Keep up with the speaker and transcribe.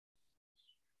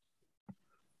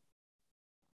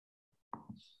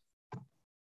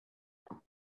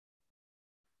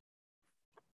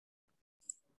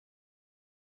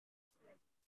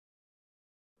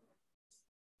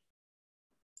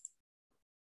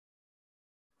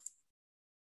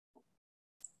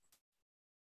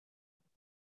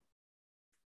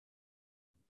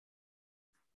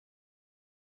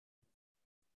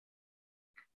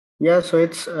Yeah, so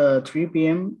it's 3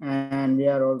 p.m. and we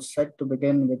are all set to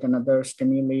begin with another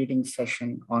stimulating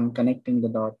session on connecting the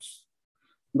dots.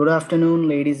 Good afternoon,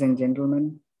 ladies and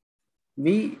gentlemen.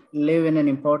 We live in an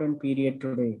important period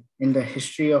today in the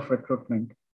history of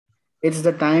recruitment. It's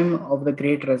the time of the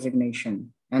great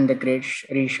resignation and the great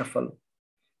reshuffle.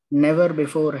 Never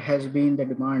before has been the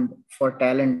demand for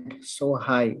talent so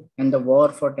high, and the war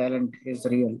for talent is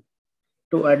real.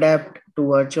 To adapt to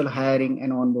virtual hiring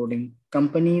and onboarding,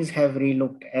 companies have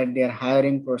relooked at their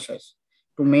hiring process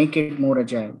to make it more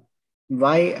agile.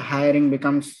 Why hiring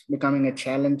becomes becoming a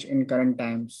challenge in current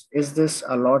times? Is this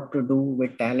a lot to do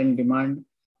with talent demand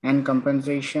and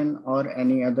compensation or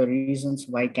any other reasons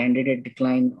why candidate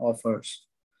decline offers?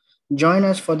 Join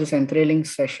us for this enthralling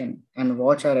session and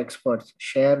watch our experts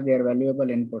share their valuable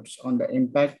inputs on the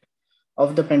impact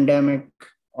of the pandemic,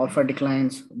 offer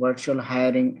declines, virtual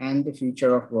hiring, and the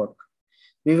future of work.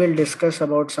 We will discuss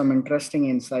about some interesting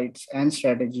insights and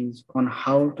strategies on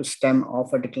how to stem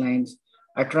offer declines,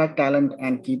 attract talent,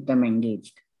 and keep them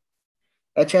engaged.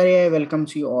 HRAI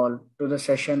welcomes you all to the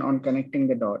session on connecting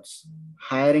the dots,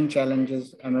 hiring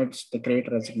challenges amidst the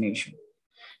great resignation.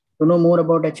 To know more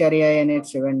about HREI and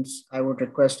its events, I would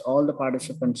request all the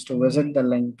participants to visit the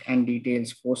link and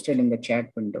details posted in the chat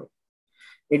window.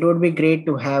 It would be great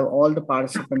to have all the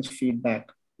participants' feedback.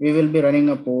 We will be running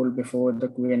a poll before the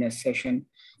Q&A session.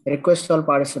 Request all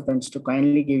participants to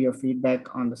kindly give your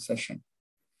feedback on the session.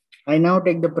 I now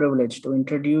take the privilege to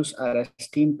introduce our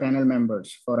esteemed panel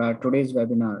members for our today's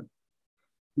webinar.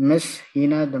 Ms.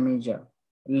 Hina Damija,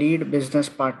 Lead Business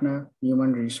Partner,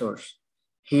 Human Resource,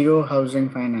 Hero Housing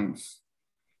Finance,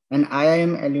 an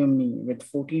IIM alumni with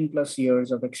 14 plus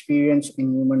years of experience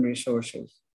in human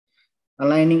resources,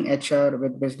 aligning HR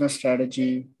with business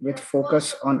strategy with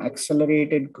focus on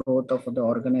accelerated growth of the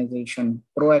organization,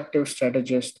 proactive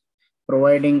strategist,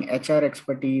 providing HR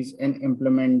expertise in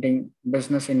implementing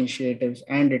business initiatives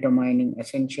and determining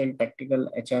essential tactical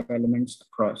HR elements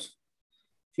across.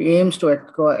 She aims to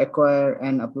acquire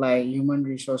and apply human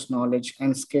resource knowledge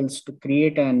and skills to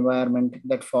create an environment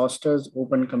that fosters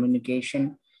open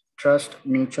communication, trust,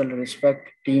 mutual respect,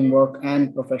 teamwork,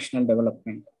 and professional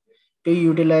development. To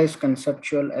utilize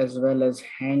conceptual as well as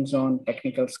hands on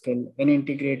technical skill in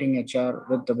integrating HR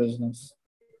with the business.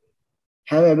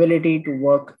 Have ability to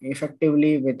work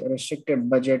effectively with restricted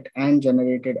budget and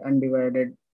generated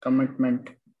undivided commitment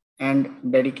and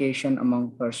dedication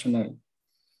among personnel.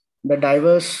 The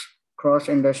diverse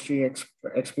cross-industry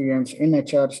experience in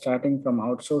HR starting from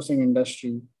outsourcing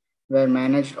industry where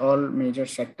managed all major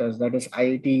sectors, that is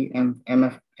IT,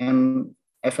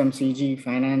 FMCG,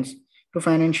 finance, to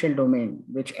financial domain,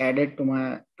 which added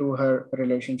to her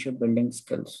relationship building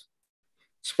skills.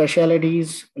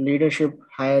 Specialties, leadership,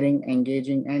 hiring,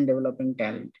 engaging and developing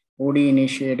talent, OD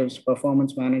initiatives,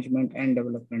 performance management and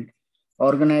development,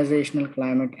 organizational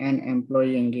climate and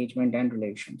employee engagement and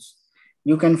relations.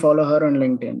 You can follow her on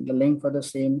LinkedIn. The link for the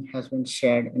same has been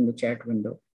shared in the chat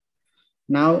window.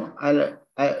 Now I'll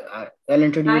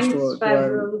introduce Thanks, to our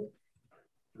Fazil.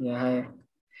 yeah hi.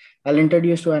 I'll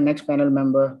introduce to our next panel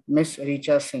member, Miss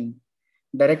Richa Singh,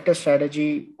 Director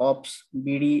Strategy Ops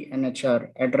BD and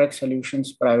HR at Drug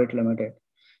Solutions Private Limited.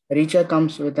 Richa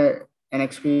comes with an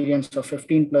experience of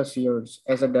 15 plus years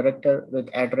as a director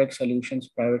with Adrex Solutions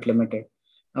Private Limited,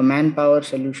 a manpower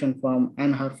solution firm,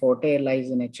 and her forte lies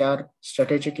in HR,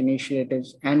 strategic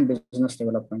initiatives, and business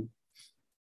development.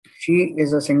 She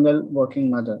is a single working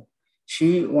mother.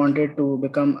 She wanted to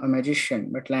become a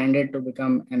magician but landed to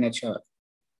become an HR.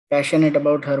 Passionate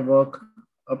about her work,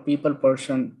 a people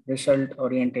person, result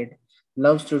oriented,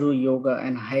 loves to do yoga,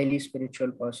 and highly spiritual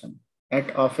person.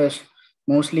 At office,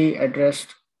 mostly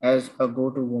addressed as a go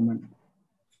to woman,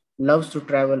 loves to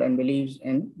travel and believes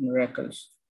in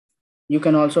miracles. You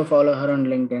can also follow her on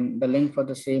LinkedIn. The link for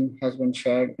the same has been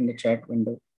shared in the chat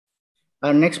window.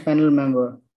 Our next panel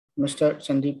member, Mr.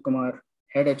 Sandeep Kumar,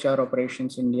 Head HR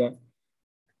Operations India,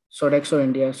 Sodexo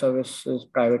India Services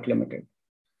Private Limited.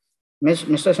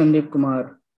 Mr. Sandeep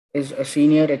Kumar is a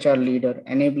senior HR leader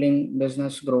enabling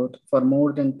business growth for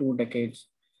more than 2 decades.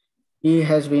 He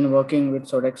has been working with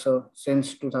Sodexo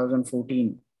since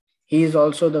 2014. He is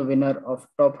also the winner of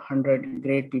Top 100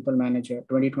 Great People Manager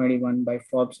 2021 by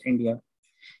Forbes India.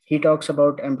 He talks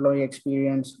about employee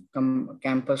experience,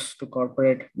 campus to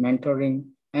corporate, mentoring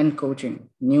and coaching,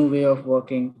 new way of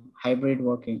working, hybrid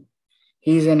working.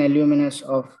 He is an alumnus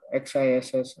of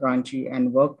XISS Ranchi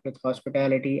and worked with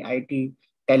hospitality, IT,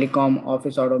 telecom,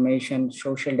 office automation,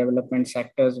 social development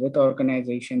sectors with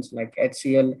organizations like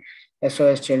HCL,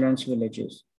 SOS Children's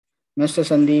Villages. Mr.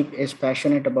 Sandeep is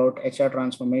passionate about HR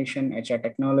transformation, HR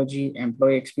technology,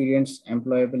 employee experience,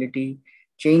 employability,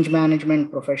 change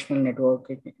management, professional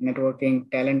networking,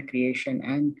 talent creation,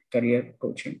 and career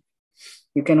coaching.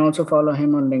 You can also follow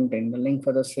him on LinkedIn. The link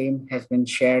for the same has been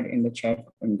shared in the chat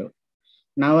window.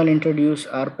 Now I'll introduce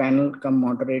our panel come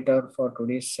moderator for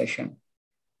today's session,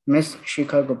 Ms.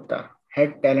 Shikha Gupta,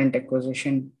 Head Talent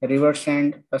Acquisition,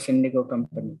 Riverside, a Syndigo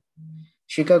company.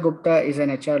 Shikha Gupta is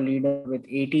an HR leader with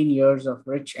 18 years of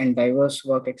rich and diverse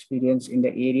work experience in the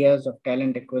areas of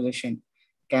talent acquisition,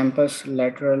 campus,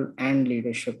 lateral, and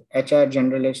leadership, HR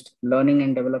generalist, learning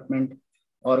and development,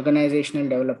 organizational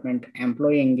development,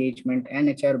 employee engagement, and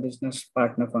HR business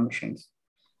partner functions.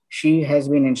 She has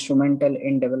been instrumental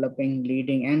in developing,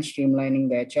 leading, and streamlining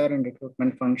the HR and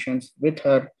recruitment functions with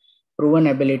her proven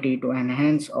ability to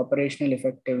enhance operational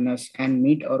effectiveness and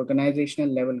meet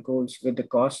organizational level goals with the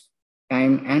cost,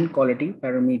 time, and quality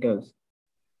parameters.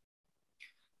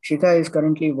 Shikha is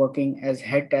currently working as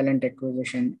Head Talent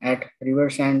Acquisition at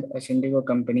Riverside, a Syndigo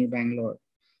company, Bangalore.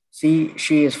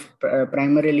 She is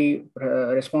primarily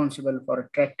responsible for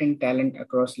attracting talent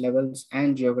across levels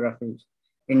and geographies,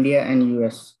 India and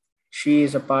US. She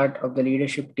is a part of the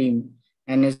leadership team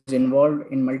and is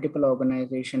involved in multiple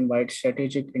organization-wide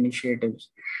strategic initiatives.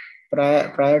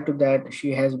 Prior to that,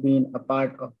 she has been a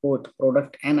part of both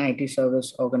product and IT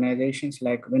service organizations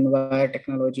like Winwire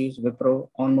Technologies, Wipro,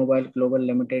 OnMobile Global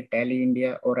Limited, Tally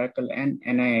India, Oracle, and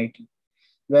NIIT,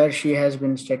 where she has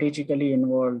been strategically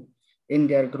involved in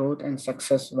their growth and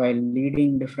success while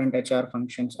leading different HR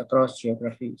functions across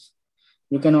geographies.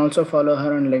 You can also follow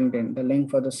her on LinkedIn. The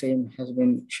link for the same has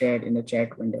been shared in the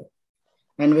chat window.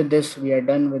 And with this, we are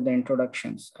done with the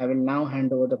introductions. I will now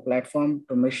hand over the platform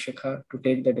to Ms. Shikha to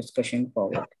take the discussion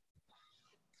forward.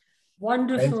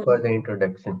 Wonderful. Thanks for the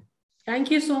introduction.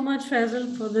 Thank you so much,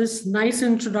 Faisal, for this nice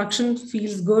introduction.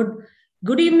 Feels good.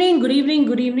 Good evening, good evening,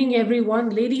 good evening,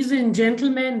 everyone. Ladies and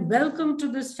gentlemen, welcome to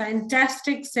this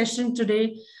fantastic session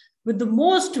today with the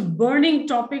most burning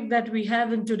topic that we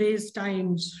have in today's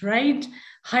times, right?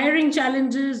 Hiring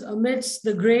challenges amidst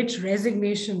the great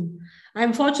resignation.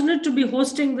 I'm fortunate to be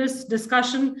hosting this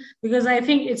discussion because I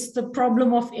think it's the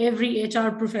problem of every HR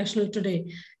professional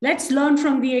today. Let's learn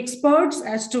from the experts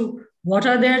as to what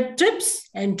are their tips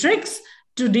and tricks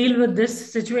to deal with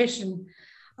this situation.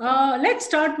 Let's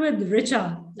start with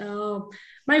Richa.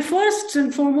 My first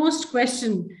and foremost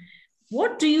question,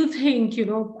 what do you think,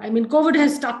 COVID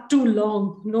has stuck too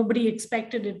long. Nobody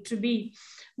expected it to be.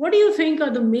 What do you think are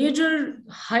the major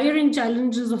hiring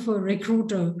challenges of a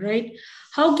recruiter, right?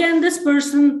 How can this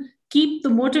person keep the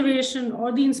motivation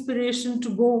or the inspiration to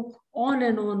go on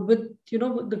and on with,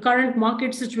 the current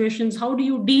market situations? How do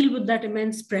you deal with that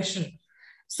immense pressure?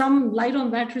 Some light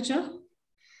on that, Richa?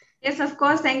 Yes, of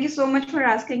course. Thank you so much for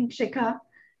asking, Shikha.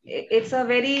 It's a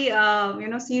very,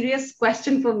 serious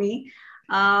question for me.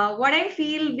 What I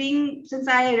feel since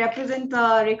I represent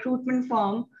a recruitment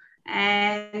firm,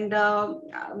 and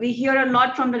we hear a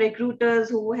lot from the recruiters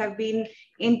who have been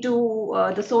into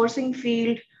the sourcing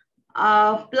field.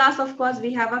 Plus, of course,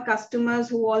 we have our customers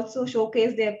who also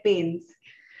showcase their pains.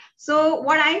 So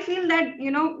what I feel that,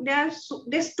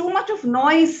 there's too much of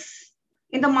noise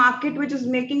in the market, which is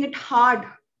making it hard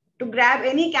to grab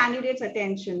any candidate's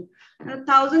attention.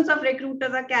 Thousands of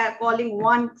recruiters are calling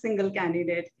one single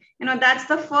candidate. That's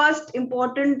the first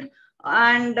important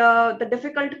and the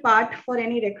difficult part for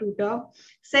any recruiter.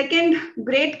 Second,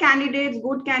 great candidates,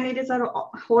 good candidates are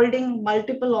holding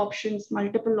multiple options,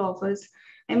 multiple offers.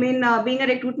 Being a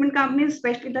recruitment company,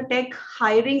 especially the tech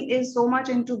hiring is so much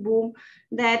into boom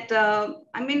that,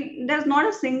 there's not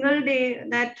a single day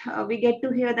that we get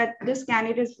to hear that this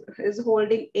candidate is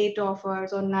holding 8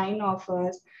 offers or 9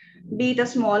 offers, be it a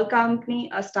small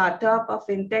company, a startup, a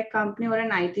fintech company, or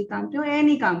an IT company, or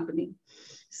any company.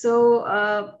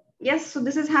 So, yes, so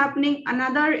this is happening.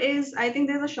 Another is, I think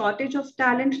there's a shortage of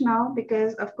talent now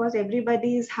because, of course,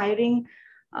 everybody is hiring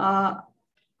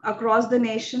across the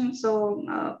nation. So,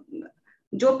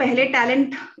 जो पहले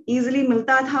talent easily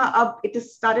मिलता था, अब it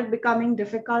has started becoming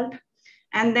difficult.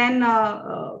 And then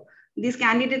these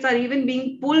candidates are even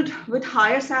being pulled with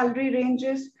higher salary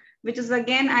ranges, which is,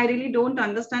 again, I really don't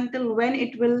understand till when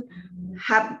it will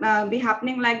be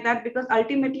happening like that, because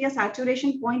ultimately a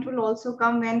saturation point will also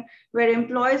come where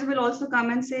employees will also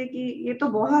come and say कि ये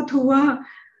तो बहुत हुआ,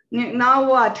 now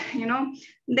what,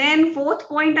 Then fourth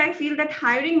point, I feel that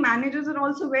hiring managers are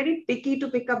also very picky to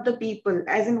pick up the people,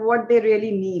 as in what they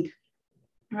really need,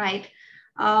 right?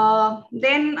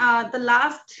 Then the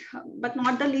last but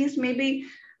not the least, maybe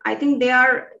I think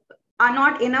there are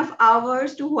not enough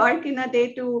hours to work in a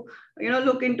day to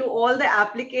look into all the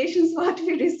applications what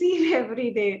we receive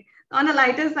every day, on a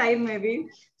lighter side maybe.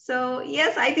 So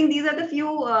yes, I think these are the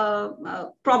few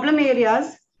problem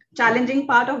areas challenging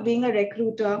part of being a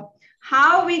recruiter.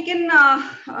 How we can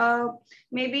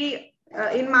maybe,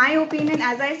 in my opinion,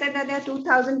 as I said, that there are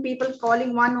 2,000 people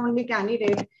calling one only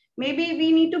candidate. Maybe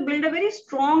we need to build a very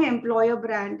strong employer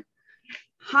brand.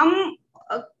 हम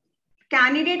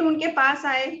candidate उनके पास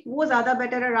आए वो ज्यादा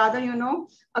better है rather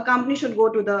a company should go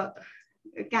to the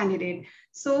candidate.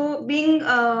 So being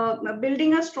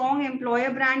building a strong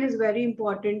employer brand is very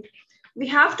important. We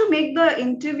have to make the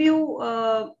interview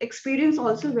experience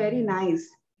also very nice,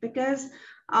 because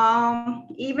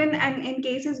even and in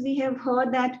cases we have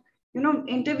heard that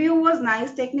interview was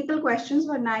nice, technical questions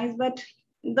were nice, but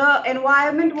the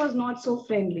environment was not so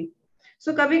friendly.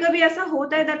 So kabhi kabhi aisa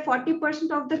hota hai that 40%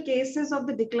 of the cases of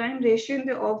the decline ratio in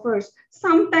the offers,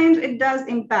 sometimes it does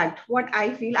impact. What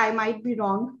I feel, I might be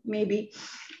wrong, maybe.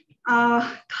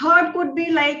 Third could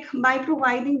be like by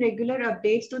providing regular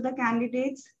updates to the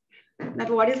candidates,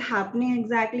 that what is happening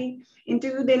exactly.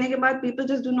 Interview dene ke baad people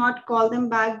just do not call them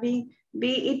back, be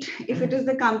it if it is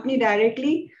the company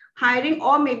directly hiring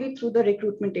or maybe through the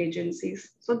recruitment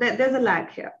agencies. So there's a lag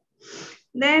here.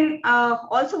 Then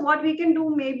also what we can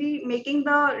do, maybe making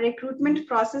the recruitment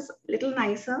process a little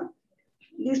nicer.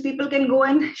 These people can go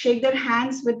and shake their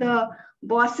hands with the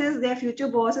bosses, their future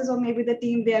bosses, or maybe the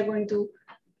team they are going to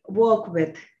work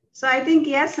with. So I think,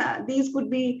 yes, these could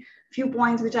be few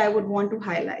points which I would want to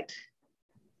highlight.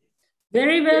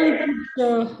 Very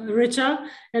well, Richa.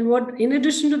 And what, in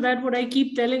addition to that, what I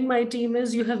keep telling my team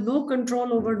is you have no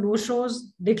control over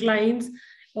no-shows, declines,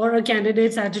 or a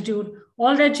candidate's attitude.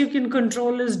 All that you can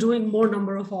control is doing more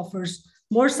number of offers,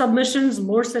 more submissions,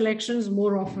 more selections,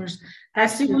 more offers.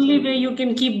 That's the only way you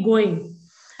can keep going.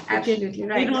 Absolutely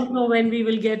right. We don't know when we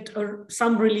will get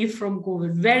some relief from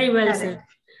COVID. Very well said.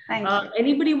 Thank you.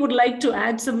 Anybody would like to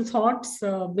add some thoughts?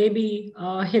 Maybe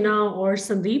Hina or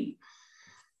Sandeep?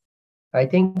 I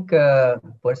think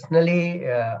personally,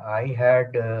 I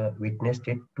had witnessed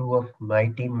it. Two of my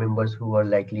team members who were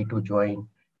likely to join.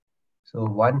 So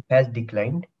one has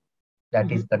declined,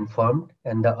 that is confirmed,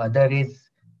 and the other is,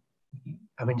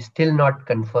 still not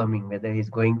confirming whether he's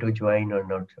going to join or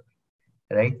not,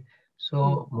 right?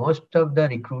 So most of the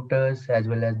recruiters as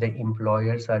well as the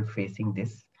employers are facing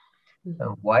this.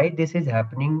 Why this is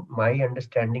happening, my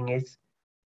understanding is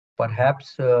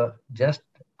perhaps just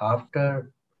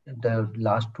after the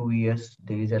last 2 years,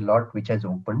 there is a lot which has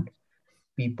opened.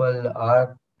 People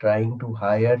are trying to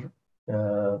hire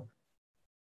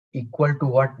equal to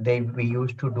what we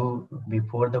used to do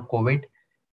before the COVID.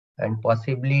 And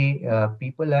possibly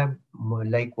people have,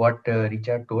 like what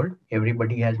Richard told,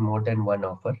 everybody has more than one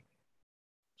offer.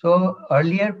 So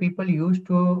earlier people used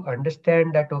to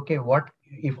understand that, okay, what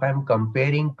if I'm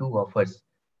comparing two offers?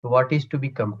 What is to be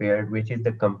compared? Which is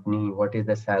the company? What is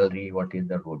the salary? What is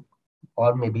the role?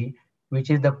 Or maybe which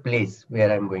is the place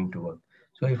where I'm going to work.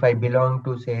 So if I belong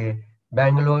to, say,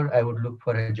 Bangalore, I would look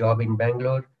for a job in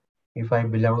Bangalore. If I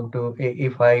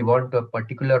want a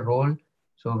particular role,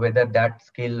 so whether that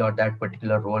skill or that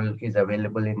particular role is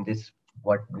available in this,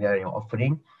 what they are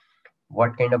offering,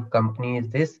 what kind of company is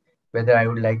this, whether I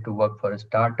would like to work for a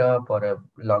startup or a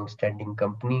long-standing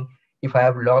company. If I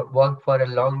have worked for a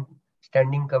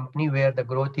long-standing company where the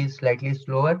growth is slightly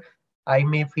slower, I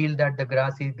may feel that the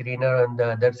grass is greener on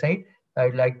the other side.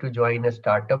 I'd like to join a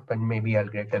startup and maybe I'll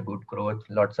get a good growth,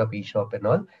 lots of e-shop and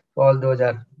all. All those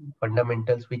are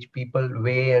fundamentals which people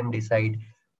weigh and decide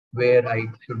where I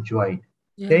should join.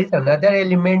 Yeah. There is another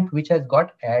element which has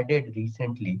got added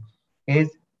recently, is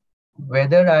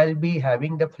whether I'll be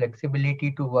having the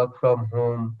flexibility to work from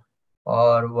home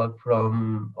or work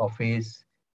from office.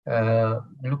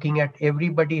 Looking at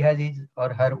everybody has his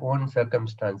or her own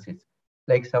circumstances.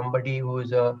 Like somebody who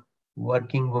is a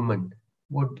working woman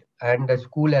and the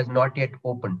school has not yet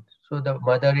opened. So the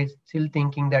mother is still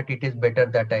thinking that it is better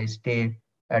that I stay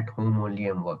at home only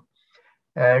and work.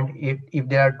 And if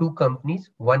there are two companies,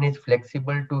 one is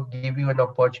flexible to give you an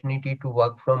opportunity to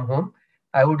work from home,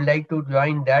 I would like to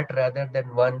join that rather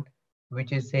than one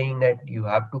which is saying that you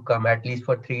have to come at least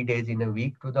for 3 days in a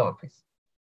week to the office,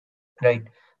 right?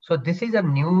 So this is a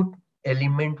new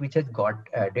element which has got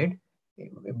added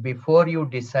before you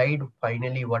decide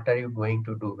finally what are you going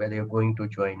to do, whether you're going to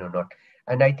join or not.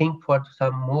 And I think for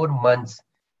some more months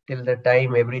till the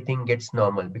time everything gets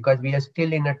normal, because we are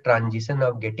still in a transition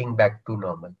of getting back to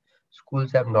normal.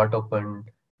 Schools have not opened.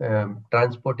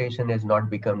 Transportation has not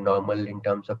become normal in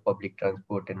terms of public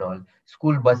transport and all.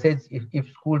 School buses, if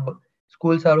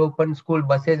schools are open, school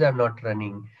buses are not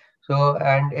running. So,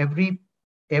 and every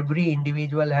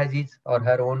individual has his or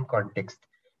her own context.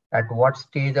 At what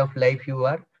stage of life you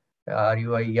are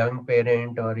you a young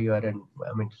parent or you are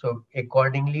so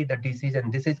accordingly the decision,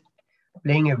 this is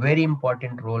playing a very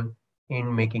important role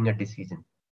in making a decision.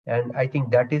 And I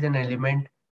think that is an element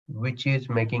which is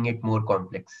making it more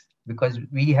complex, because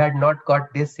we had not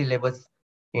got this syllabus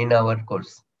in our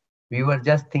course. We were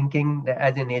just thinking that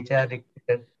as an HR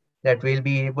recruiter that we'll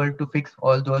be able to fix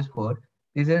all those four.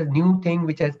 This is a new thing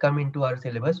which has come into our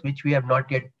syllabus, which we have not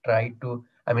yet tried to,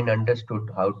 understood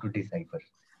how to decipher.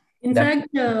 In That's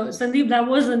fact, Sandeep, that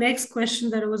was the next question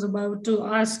that I was about to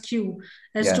ask you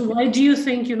as yeah. to why do you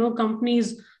think,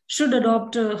 companies should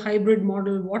adopt a hybrid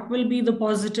model? What will be the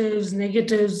positives,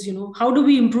 negatives, how do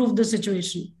we improve the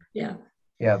situation? Yeah.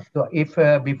 Yeah. So if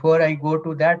before I go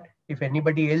to that, if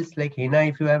anybody else like Hina,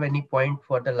 if you have any point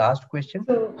for the last question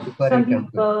So, before I come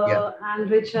Sandeep to yeah. And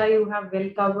Richa, you have well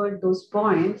covered those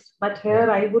points, but Yeah.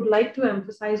 here I would like to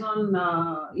emphasize on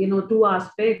two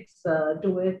aspects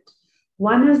to it.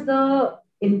 One is the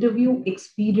interview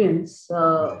experience,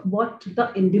 what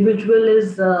the individual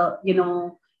is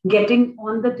getting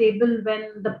on the table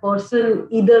when the person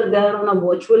either they're on a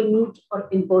virtual meet or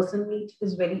in-person meet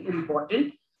is very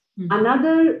important.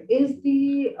 Another is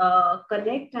the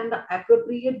connect and the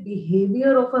appropriate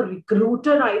behavior of a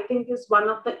recruiter, I think, is one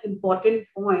of the important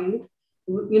point,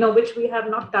 which we have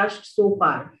not touched so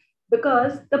far.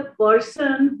 Because the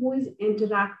person who is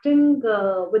interacting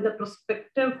with a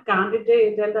prospective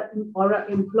candidate or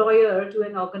an employer to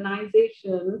an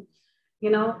organization,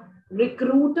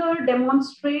 recruiter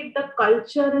demonstrate the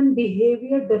culture and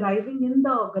behavior deriving in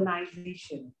the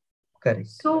organization. Correct.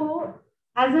 So,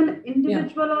 as an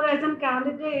individual or as a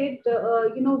candidate,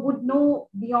 would know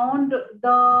beyond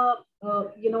the,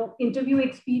 interview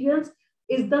experience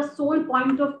is the sole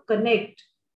point of connect.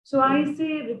 So I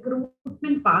say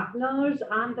recruitment partners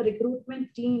and the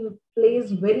recruitment team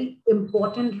plays very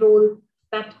important role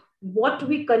that what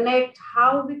we connect,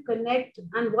 how we connect,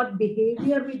 and what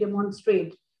behavior we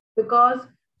demonstrate, because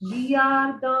we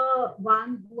are the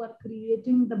one who are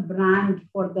creating the brand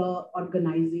for the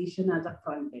organization as a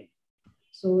front end.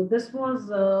 So this was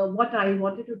what I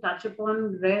wanted to touch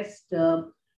upon. Rest,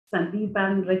 Sandeep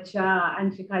and Richa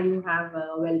and Shikha, you have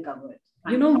well covered.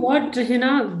 You know what,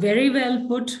 Hina, very well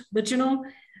put. But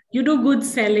you do good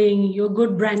selling, you're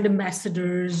good brand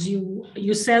ambassadors,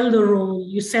 you sell the role,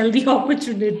 you sell the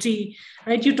opportunity,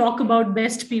 right? You talk about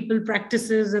best people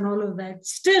practices and all of that.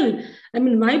 Still,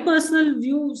 my personal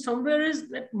view somewhere is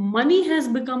that money has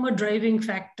become a driving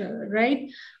factor,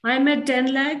 right? I'm at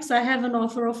 10 lakhs, I have an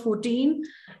offer of 14,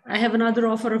 I have another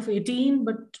offer of 18,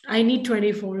 but I need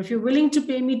 24. If you're willing to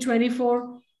pay me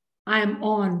 24, I am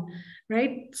on,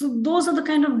 right? So those are the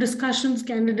kind of discussions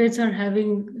candidates are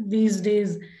having these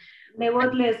days.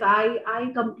 Nevertheless,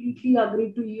 I completely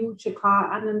agree to you,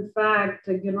 Chikha. And in fact,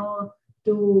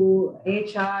 to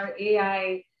HR,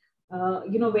 AI,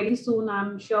 very soon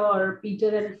I'm sure Peter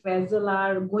and Faisal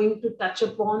are going to touch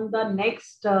upon the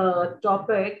next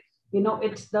topic.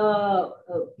 It's the,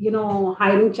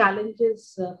 hiring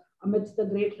challenges amidst the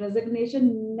great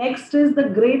resignation. Next is the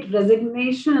great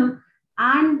resignation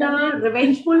and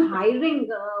revengeful hiring,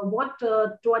 what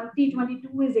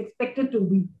 2022 is expected to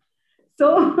be.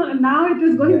 So now it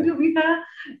is going to be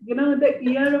the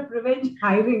year of revenge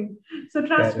hiring. So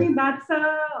trust me, that's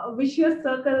a vicious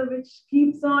circle which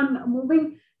keeps on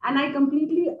moving. And I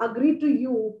completely agree to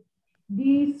you.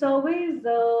 The surveys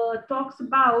talks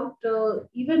about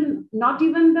not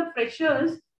even the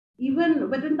freshers, even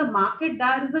within the market,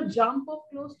 there is a jump of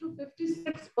close to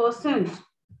 56%.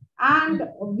 And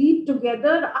we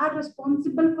together are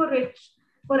responsible for it,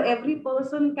 for every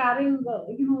person carrying,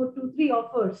 2-3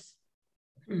 offers.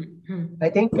 I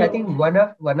think one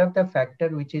of the factor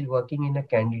which is working in a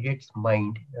candidate's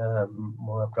mind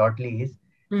more broadly is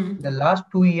the last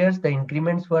 2 years the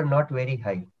increments were not very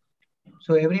high.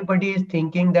 So everybody is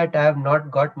thinking that I have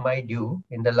not got my due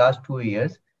in the last 2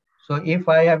 years. So if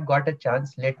I have got a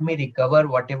chance, let me recover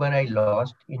whatever I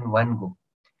lost in one go.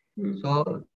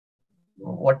 So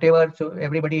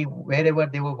everybody, wherever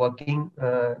they were working,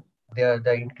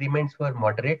 the increments were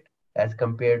moderate as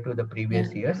compared to the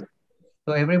previous years.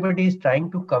 So everybody is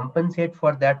trying to compensate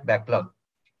for that backlog.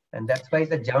 And that's why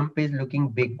the jump is looking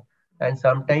big. And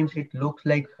sometimes it looks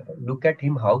like, look at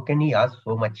him, how can he ask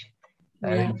so much?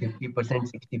 50%,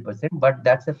 60%, but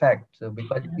that's a fact. So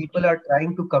because people are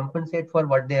trying to compensate for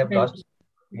what they have lost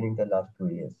in the last 2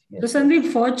 years. Yes. So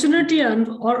Sandeep, fortunately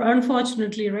or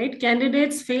unfortunately, right,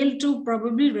 candidates fail to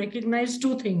probably recognize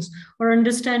two things or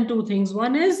understand two things.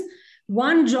 One is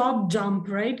one job jump,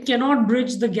 right, cannot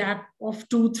bridge the gap of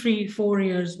 2, 3, 4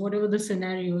 years, whatever the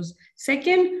scenarios.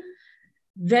 Second,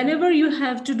 whenever you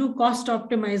have to do cost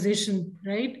optimization,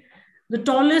 right, the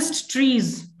tallest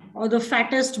trees or the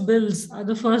fattest bills are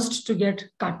the first to get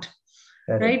cut,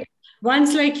 right?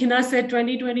 once, like Hina said,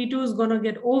 2022 is going to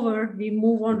get over, we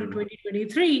move on to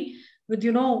 2023 with,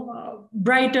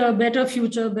 brighter, better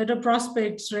future, better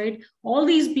prospects, right? All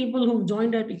these people who've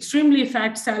joined at extremely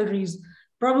fat salaries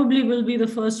probably will be the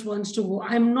first ones to go.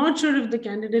 I'm not sure if the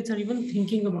candidates are even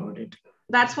thinking about it.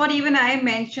 That's what even I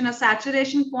mentioned. A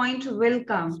saturation point will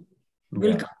come.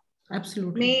 Will come.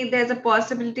 Absolutely. There's a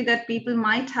possibility that people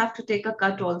might have to take a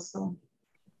cut also.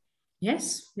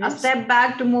 Yes. A step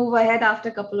back to move ahead after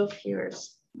a couple of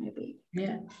years, maybe.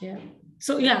 Yeah.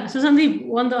 So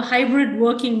Sandeep, on the hybrid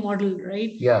working model,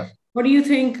 right? Yeah. What do you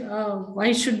think?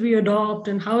 Why should we adopt,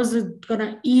 and how is it going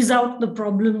to ease out the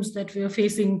problems that we are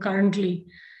facing currently?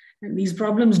 And these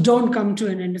problems don't come to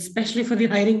an end, especially for the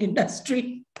hiring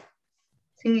industry.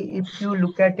 See, if you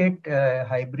look at it,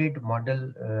 hybrid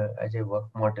model as a work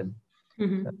model,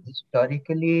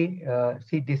 historically,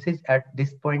 see, this is at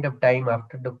this point of time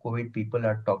after the COVID, people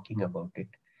are talking about it.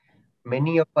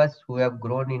 Many of us who have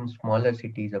grown in smaller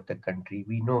cities of the country,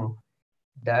 we know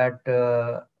that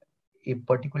if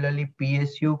particularly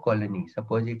PSU colony,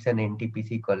 suppose it's an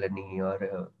NTPC colony or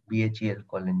a BHEL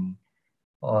colony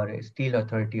or a Steel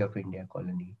Authority of India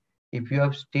colony, if you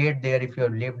have stayed there, if you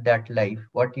have lived that life,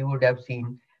 what you would have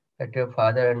seen that your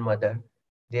father and mother,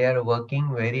 they are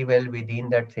working very well within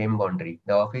that same boundary.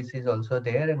 The office is also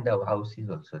there and the house is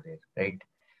also there, right?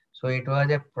 So it was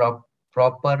a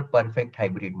proper, perfect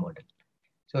hybrid model.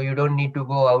 So you don't need to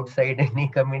go outside any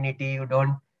community. You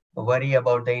don't worry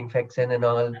about the infection and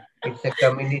all. It's a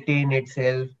community in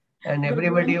itself, and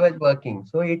everybody was working.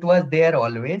 So it was there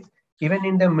always. Even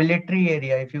in the military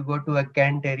area, if you go to a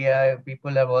Kent area,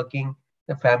 people are working.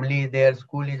 The family is there.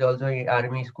 School is also,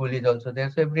 army school is also there.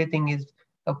 So everything is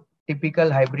a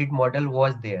typical hybrid model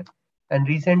was there. And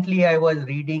recently, I was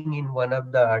reading in one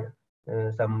of the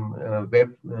some web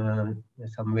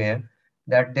somewhere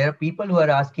that there are people who are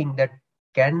asking that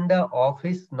can the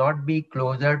office not be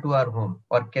closer to our home,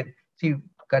 or can see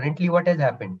currently what has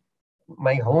happened,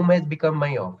 my home has become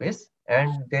my office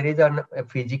and there is a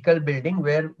physical building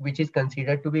where which is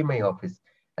considered to be my office,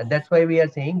 and that's why we are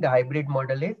saying the hybrid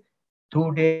model is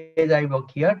 2 days I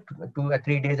work here,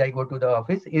 3 days I go to the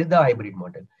office is the hybrid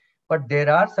model. But there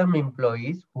are some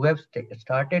employees who have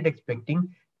started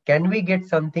expecting, can we get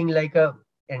something like a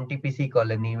NTPC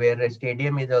colony where a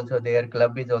stadium is also there,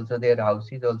 club is also there, house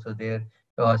is also there,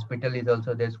 your hospital is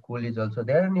also there, school is also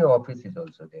there, and your office is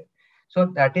also there. So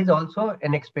that is also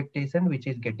an expectation which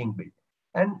is getting built.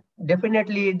 And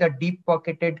definitely the deep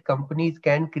pocketed companies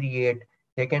can create,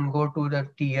 they can go to the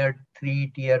tier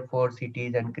 3, tier 4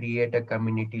 cities and create a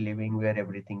community living where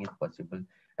everything is possible.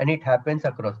 And it happens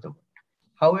across the world.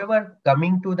 However,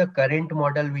 coming to the current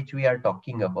model which we are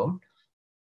talking about,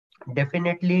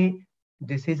 definitely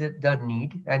this is the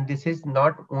need, and this is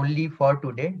not only for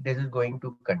today, this is going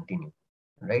to continue,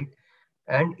 right?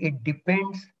 And it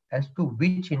depends as to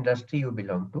which industry you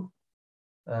belong to.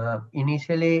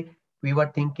 Initially, we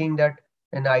were thinking that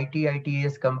an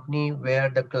ITS company where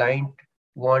the client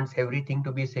wants everything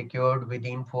to be secured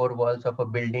within 4 walls of a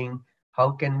building.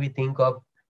 How can we think of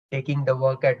taking the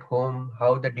work at home,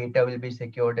 how the data will be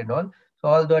secured and all. So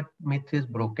all that myth is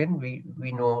broken.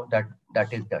 We know that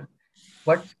that is done.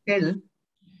 But still,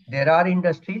 there are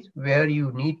industries where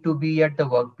you need to be at the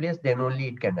workplace, then only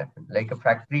it can happen. Like a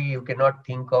factory, you cannot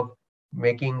think of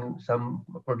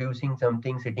producing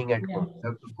something sitting at home. You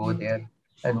have to go there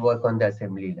and work on the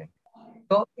assembly line.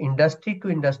 So industry to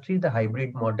industry, the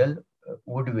hybrid model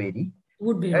would vary.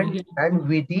 And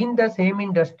within the same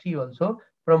industry also,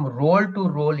 from role to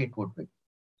role, it would be.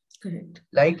 Correct.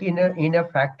 Like in a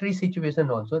factory situation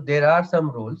also, there are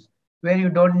some roles where you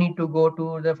don't need to go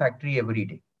to the factory every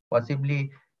day.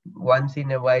 Possibly once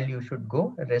in a while you should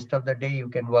go. The rest of the day you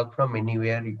can work from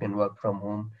anywhere, you can work from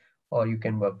home, or you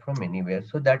can work from anywhere.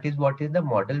 So that is what is the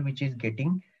model which is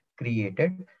getting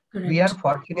created. Correct. We are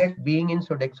fortunate being in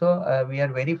Sodexo. We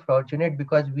are very fortunate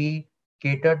because we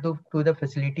cater to the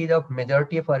facilities of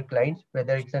majority of our clients,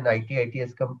 whether it's an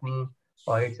ITS company,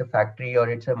 or it's a factory, or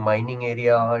it's a mining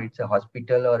area, or it's a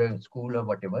hospital or a school or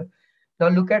whatever. Now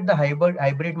look at the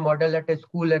hybrid model at a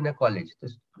school and a college.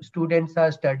 The students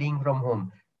are studying from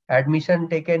home. Admission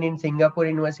taken in Singapore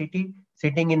University,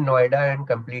 sitting in Noida and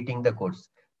completing the course.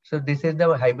 So this is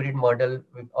the hybrid model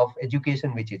of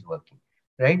education which is working,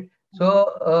 right?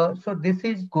 So this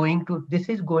is going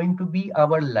to be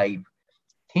our life.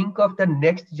 Think of the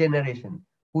next generation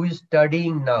who is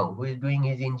studying now, who is doing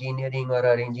his engineering or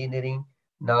her engineering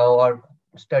now, or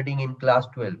studying in class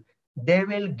 12. They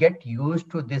will get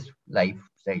used to this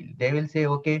lifestyle. They will say,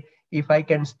 okay, if I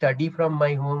can study from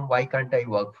my home, why can't I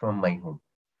work from my home?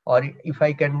 Or if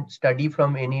I can study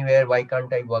from anywhere, why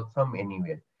can't I work from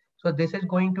anywhere? So this is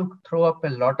going to throw up a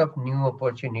lot of new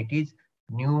opportunities.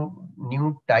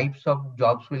 New types of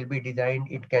jobs will be designed.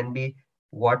 It can be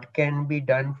what can be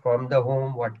done from the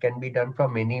home, what can be done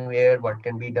from anywhere, what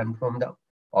can be done from the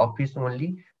office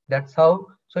only. That's how.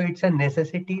 So it's a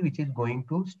necessity which is going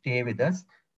to stay with us.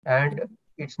 And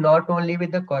it's not only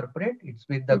with the corporate, it's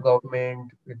with the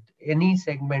government, with any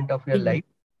segment of your life,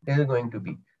 there is going to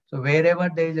be. So wherever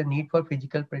there is a need for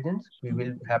physical presence, we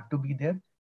will have to be there.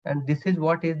 And this is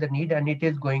what is the need, and it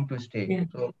is going to stay.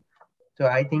 Yeah. So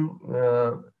I think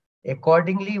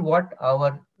accordingly, what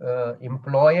our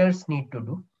employers need to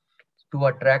do to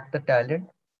attract the talent,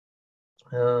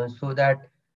 so that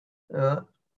uh,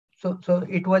 so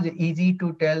it was easy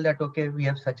to tell that, okay, we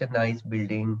have such a nice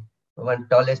building, one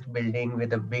tallest building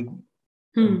with a big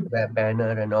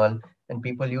banner and all, and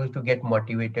people used to get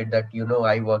motivated that,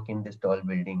 I work in this tall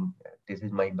building. This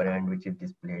is my brand which is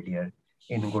displayed here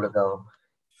in Gurgaon.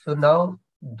 So now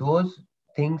those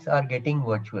things are getting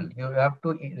virtual. You have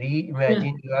to Yeah.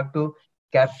 reimagine, you have to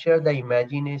capture the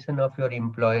imagination of your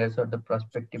employers or the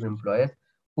prospective employers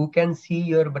who can see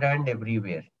your brand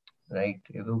everywhere, right?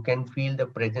 Who can feel the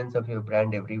presence of your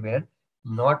brand everywhere,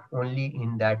 not only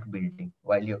in that building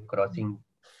while you're crossing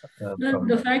from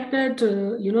The that. fact that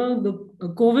the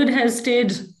COVID has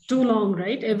stayed too long,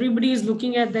 right? Everybody is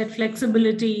looking at that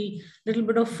flexibility, little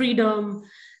bit of freedom.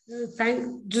 I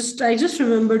just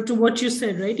remembered to what you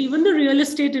said, right? Even the real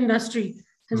estate industry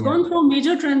has Yeah, gone through a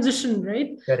major transition,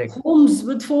 right? correct. Homes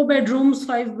with 4 bedrooms,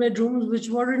 5 bedrooms, which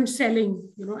weren't selling,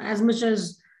 as much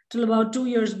as till about 2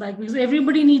 years back, because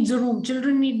everybody needs a room.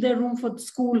 Children need their room for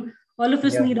school. All of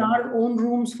us Yeah. need our own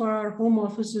rooms for our home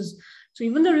offices. So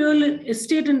even the real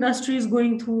estate industry is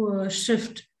going through a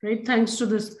shift, right? Thanks to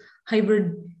this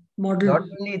hybrid Not model.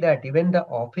 only that, even the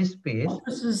office space,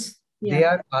 Offices, they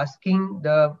yeah. are asking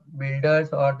the builders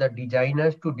or the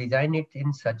designers to design it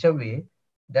in such a way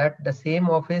that the same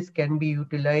office can be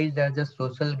utilized as a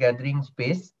social gathering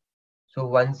space. So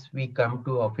once we come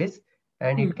to office,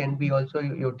 and Hmm. it can be also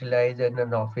utilized in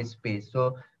an office space.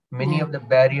 So many Yeah. of the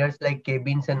barriers like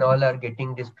cabins and all are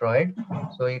getting destroyed.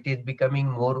 So it is becoming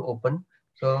more open.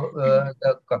 So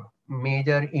the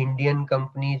major Indian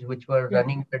companies which were Yeah.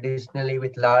 running traditionally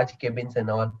with large cabins and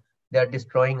all, they are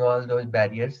destroying all those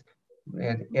barriers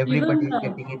where everybody Even is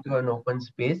getting into an open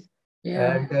space.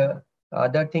 yeah. And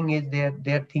other thing is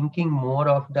they're thinking more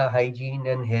of the hygiene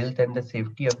and health and the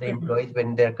safety of the employees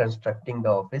when they're constructing the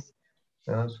office.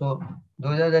 So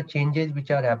those are the changes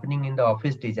which are happening in the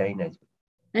office design as well.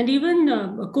 And even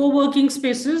co-working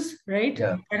spaces, right?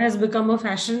 Yeah, That has become a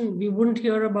fashion. We wouldn't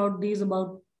hear about these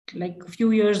about like a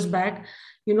few years back.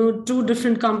 Two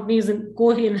different companies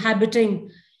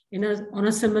co-inhabiting on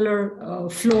a similar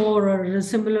floor or in a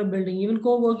similar building. Even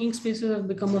co-working spaces have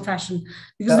become a fashion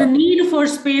because the the need for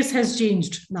space has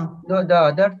changed now. no,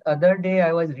 the other day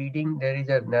I was reading, there is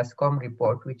a NASCOM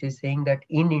report which is saying that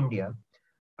in India,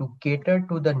 to cater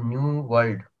to the new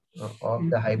world of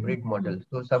the hybrid model.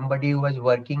 So somebody who was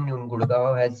working in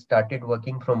Gurgaon has started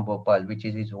working from Bhopal, which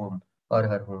is his home or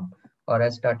her home, or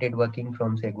has started working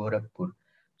from, say, Gorakhpur.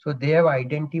 So they have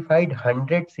identified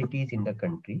 100 cities in the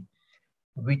country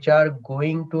which are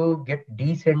going to get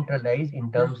decentralized in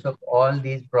Yeah. terms of all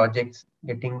these projects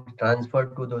getting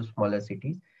transferred to those smaller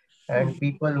cities. And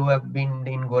people who have been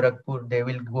in Gorakhpur, they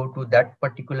will go to that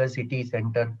particular city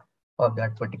center of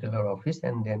that particular office,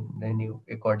 and then you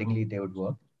accordingly they would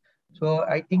work. So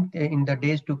I think in the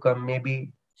days to come,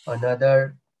 maybe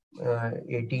another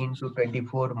 18 to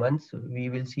 24 months, we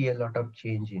will see a lot of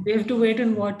change in. We have to wait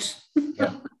and watch.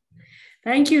 Yeah.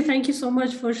 Thank you. Thank you so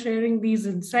much for sharing these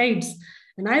insights.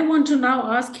 And I want to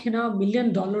now ask Hina a $1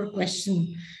 million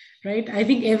question, right? I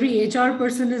think every HR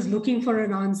person is looking for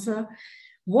an answer.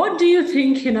 What do you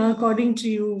think, Hina, according to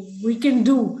you, we can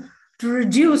do to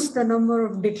reduce the number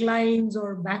of declines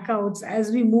or backouts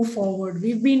as we move forward?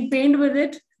 We've been pained with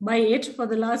it for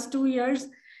the last 2 years.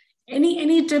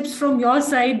 Any tips from your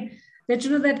side that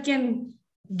that can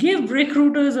give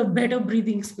recruiters a better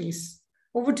breathing space?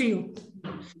 Over to you.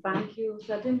 Thank you.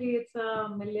 Certainly, it's a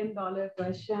 $1 million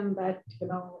question that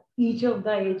each of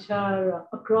the HR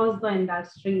across the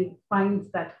industry finds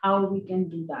that how we can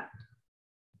do that.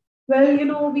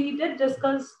 Well, we did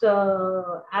discuss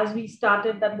as we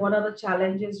started that what are the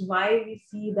challenges, why we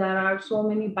see there are so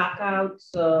many backouts.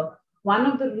 One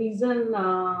of the reason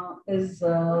is,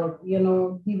 the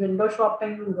window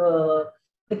shopping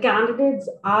the candidates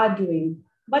are doing.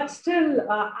 But still,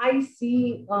 I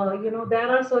see, there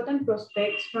are certain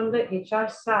prospects from the HR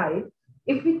side.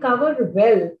 If we cover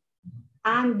well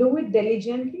and do it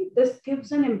diligently, this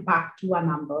gives an impact to a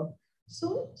number.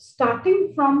 So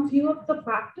starting from few of the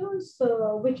factors,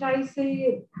 which I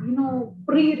say,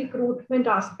 pre-recruitment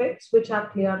aspects, which are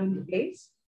clear in place.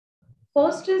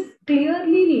 First is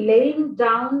clearly laying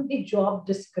down the job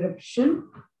description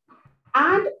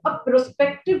and a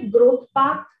prospective growth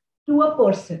path to a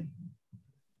person.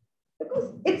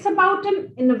 Because it's about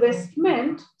an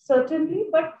investment, certainly,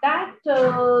 but that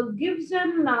gives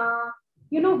an,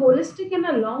 holistic and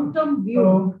a long-term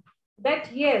view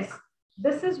that yes,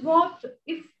 this is what,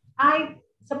 if I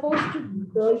supposed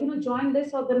to, join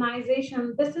this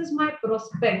organization, this is my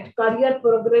prospect, career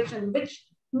progression, which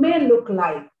may look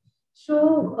like.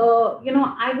 So,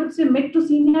 I would say mid to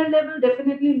senior level,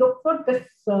 definitely look for this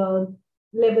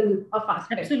level of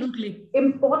aspect. Absolutely.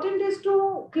 Important is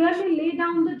to clearly lay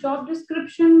down the job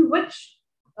description, which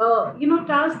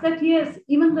tells that yes,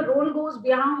 even the role goes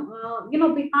beyond,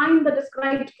 behind the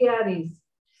described KRAs.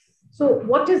 So,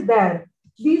 what is there?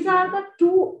 These are the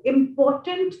two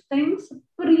important things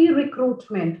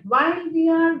pre-recruitment. While we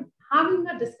are having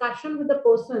a discussion with the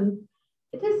person,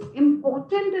 it is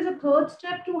important as a third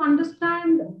step to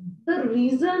understand the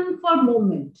reason for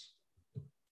movement.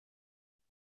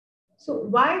 So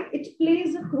why it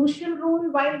plays a crucial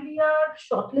role while we are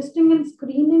shortlisting and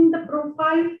screening the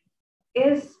profile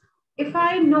is if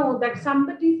I know that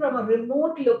somebody from a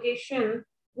remote location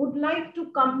would like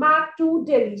to come back to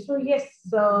Delhi. So yes,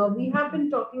 we have been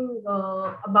talking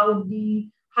about the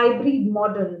hybrid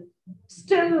model.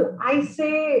 Still, I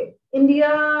say India,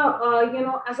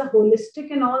 as a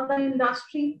holistic and all the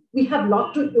industry, we have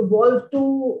lot to evolve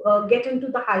to get into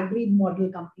the hybrid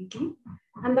model completely.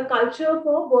 And the culture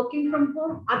for working from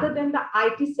home, other than the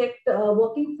IT sector,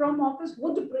 working from office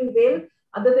would prevail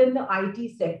other than the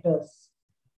IT sectors,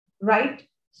 right?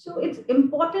 So it's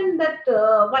important that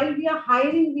while we are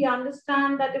hiring, we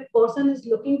understand that if person is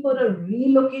looking for a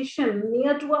relocation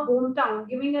near to a hometown,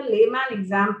 giving a layman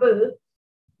example,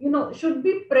 should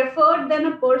be preferred than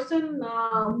a person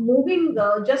moving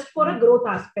just for a growth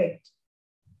aspect.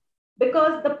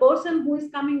 Because the person who is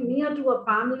coming near to a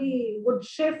family would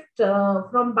shift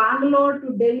from Bangalore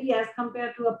to Delhi as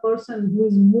compared to a person who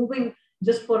is moving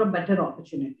just for a better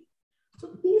opportunity. So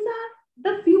these are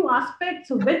the few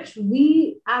aspects which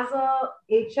we as a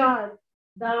HR,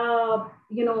 the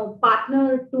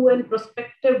partner to a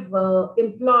prospective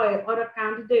employee or a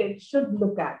candidate should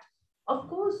look at. Of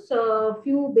course, a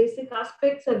few basic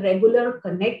aspects: a regular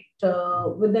connect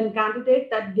with a candidate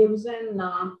that gives an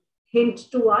hint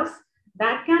to us.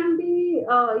 That can be,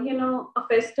 a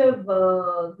festive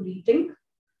greeting.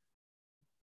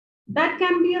 That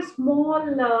can be a small,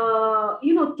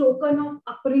 token of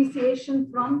appreciation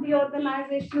from the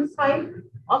organization side.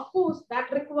 Of course,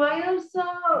 that requires,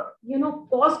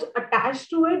 cost attached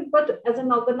to it. But as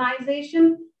an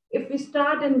organization, if we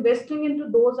start investing into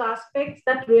those aspects,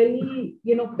 that really,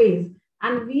 pays.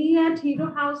 And we at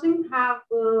Hero Housing have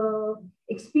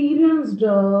experienced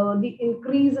the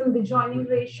increase in the joining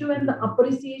ratio and the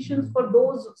appreciations for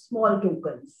those small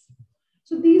tokens.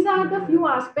 So these are the few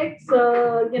aspects,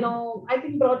 I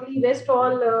think broadly rest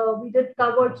all we did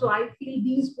covered. So I feel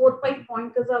these 4-5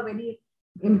 pointers are very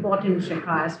important,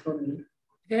 Shikha, as for me.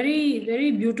 Very,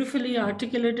 very beautifully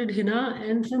articulated, Hina.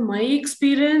 And from my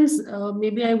experience,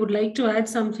 maybe I would like to add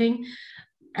something.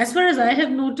 As far as I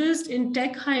have noticed in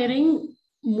tech hiring,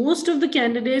 most of the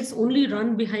candidates only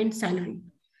run behind salary.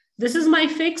 This is my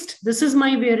fixed, this is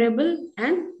my variable,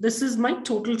 and this is my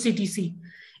total CTC.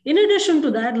 In addition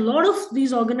to that, a lot of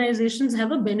these organizations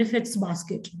have a benefits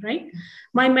basket, right?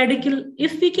 My medical,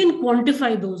 if we can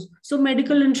quantify those, so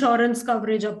medical insurance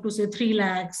coverage up to say 3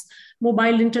 lakhs,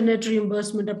 mobile internet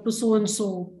reimbursement up to so and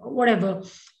so, whatever,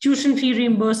 tuition fee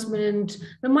reimbursement,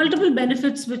 the multiple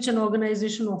benefits which an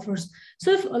organization offers.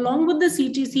 So if along with the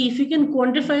CTC, if you can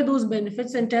quantify those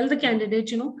benefits and tell the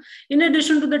candidate, in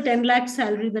addition to the 10 lakh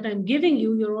salary that I'm giving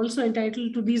you, you're also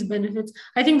entitled to these benefits,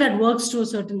 I think that works to a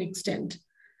certain extent.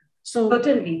 So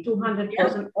certainly 200%.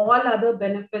 Yeah. All other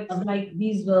benefits like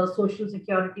these social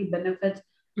security benefits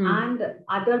and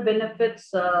other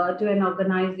benefits to an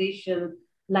organization,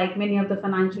 like many of the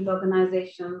financial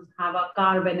organizations have a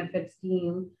car benefit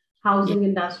scheme, housing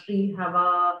industry have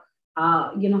a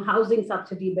housing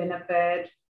subsidy benefit.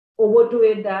 Over to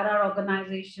it, there are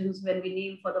organizations when we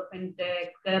name for the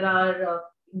fintech, there are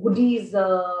goodies,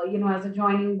 as a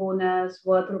joining bonus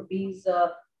worth rupees.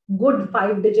 Good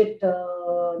 5-digit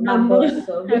numbers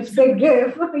which they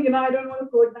give. I don't want to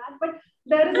quote that, but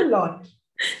there is a lot.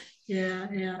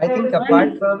 Yeah. I think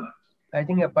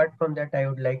apart from that, I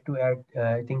would like to add.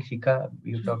 I think Shikha,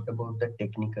 you talked about the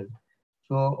technical.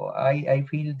 So I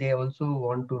feel they also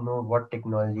want to know what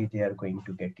technology they are going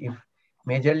to get.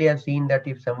 majorly I've seen that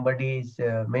if somebody is,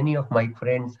 many of my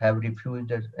friends have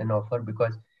refused an offer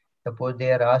because suppose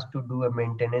they are asked to do a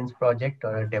maintenance project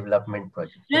or a development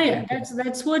project. Yeah, yeah,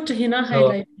 that's what Hina So,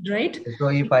 highlighted, right? so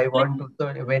if I want to,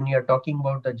 so when you're talking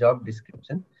about the job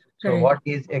description, so Correct. what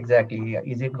is exactly,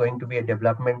 is it going to be a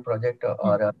development project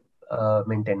or a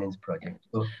maintenance project?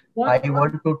 So I What?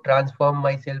 want to transform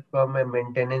myself from a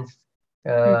maintenance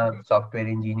software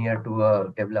engineer to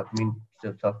a development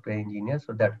software engineer.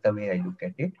 So that's the way I look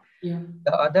at it. Yeah.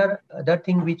 The other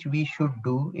thing which we should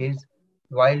do is,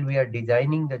 while we are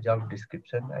designing the job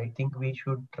description, I think we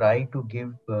should try to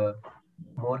give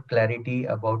more clarity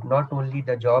about not only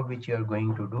the job which you are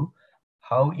going to do,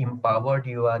 how empowered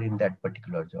you are in that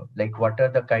particular job. Like what are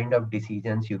the kind of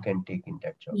decisions you can take in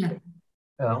that job? Yeah.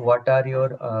 Like what are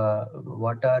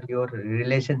your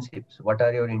relationships? What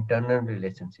are your internal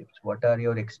relationships? What are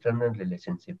your external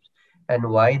relationships? And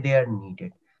why they are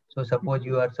needed? So suppose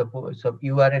you are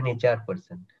an HR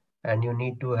person and you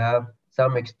need to have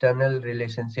some external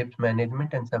relationships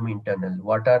management and some internal.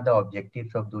 What are the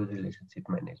objectives of those relationship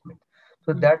management?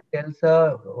 So that tells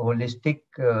a holistic,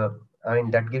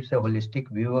 that gives a holistic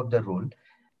view of the role.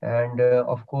 And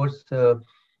of course,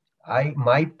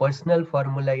 my personal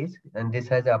formula is, and this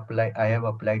has applied, I have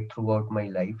applied throughout my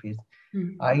life, is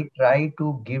I try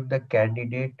to give the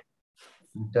candidate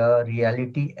the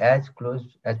reality as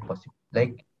close as possible.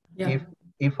 Like Yeah.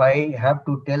 if I have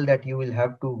to tell that you will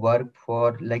have to work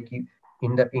for, like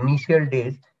in the initial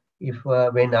days, if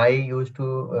when I used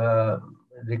to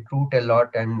recruit a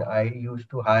lot and I used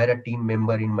to hire a team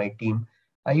member in my team,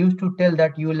 I used to tell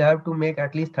that you will have to make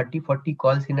at least 30-40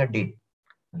 calls in a day,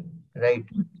 right?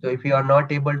 So if you are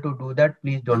not able to do that,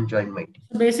 please don't join my team.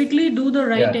 So basically, do the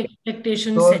right Yeah.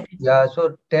 expectation So setting. yeah,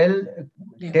 so tell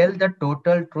Yeah. the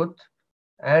total truth,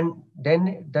 and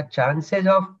then the chances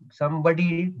of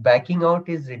somebody backing out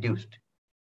is reduced.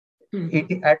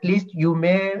 At least you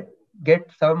may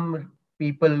get some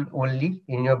people only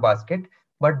in your basket,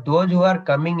 but those who are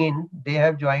coming in, they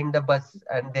have joined the bus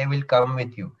and they will come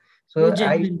with you. So You're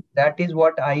genuine. that is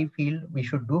what I feel we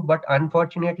should do. But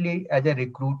unfortunately, as a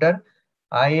recruiter,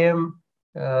 I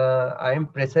am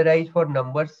pressurized for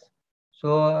numbers.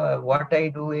 So what I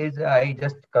do is I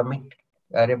just commit.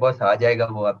 अरे boss आ जाएगा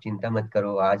वो, आप चिंता मत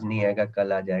करो, आज नहीं आएगा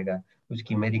कल आ जाएगा,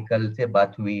 उसकी मेरी कल से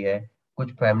बात हुई है,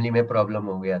 कुछ फैमिली में प्रॉब्लम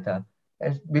हो गया था,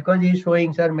 बिकॉज ही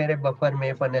शोइंग सर मेरे बफर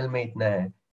में फनल में इतना है,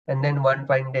 and then one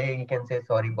fine day he can say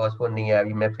sorry boss वो नहीं आया,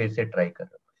 अभी मैं फिर से ट्राई कर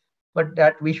रहा हूँ. But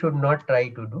that we should not try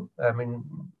to do. I mean,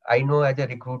 I know as a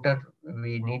recruiter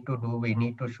we need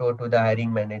to show to the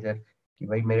hiring manager कि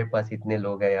भाई मेरे पास इतने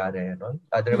लोग हैं, आ रहे हैं ना,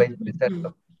 otherwise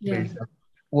pressure builds up.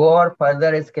 वो और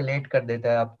फर्दर एस्केलेट कर देता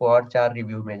है, आपको और 4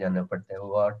 रिव्यू में जाना पड़ता है,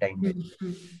 वो और टाइम लेता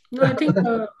है. No, I think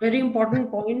very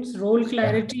important points: role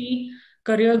clarity,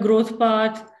 career growth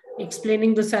path,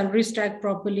 explaining the salary stack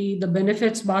properly, the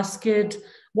benefits basket,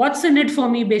 what's in it for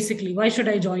me, basically. Why should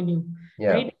I join you?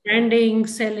 Yeah. Right? Branding,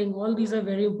 selling, all these are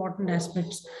very important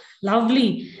aspects. Lovely.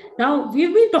 Now,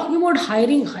 we've been talking about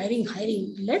hiring.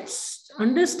 Let's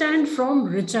understand from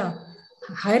Richa.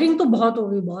 Hiring to bahut ho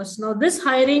gayi, boss. Now, this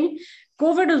hiring,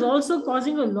 COVID is also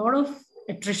causing a lot of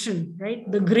attrition, right?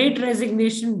 The great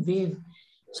resignation wave.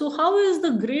 So how is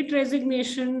the great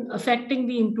resignation affecting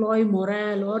the employee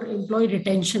morale or employee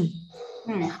retention?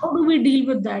 How do we deal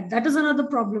with that? That is another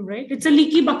problem, right? It's a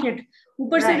leaky bucket.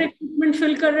 ऊपर से recruitment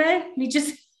fill कर रहा है, नीचे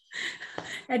से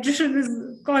attrition is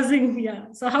causing. Yeah.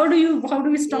 So how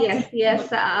do we stop? Yes.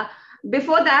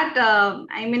 Before that,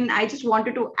 I just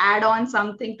wanted to add on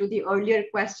something to the earlier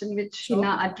question, which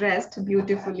Hina addressed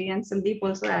beautifully, and Sandeep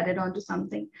also added on to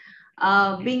something.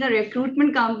 Being a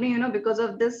recruitment company, because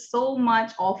of this, so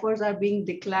much offers are being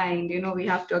declined. We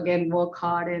have to again work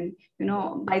hard, and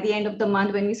by the end of the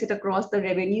month, when we sit across the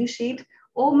revenue sheet,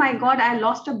 oh my God, I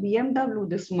lost a BMW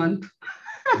this month.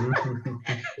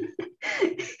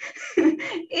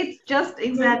 It's just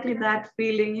exactly that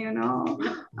feeling,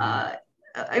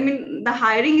 the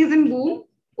hiring is in boom,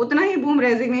 utna hi boom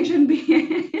resignation bhi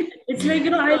hai. It's like,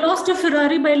 I lost a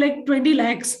Ferrari by like 20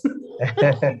 lakhs.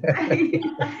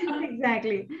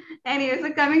 Exactly. Anyway,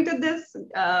 so coming to this,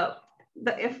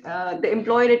 the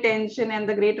employee retention and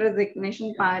the great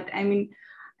resignation part,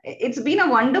 it's been a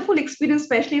wonderful experience,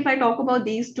 especially if I talk about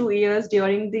these 2 years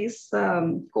during this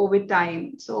COVID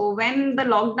time. So when the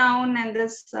lockdown and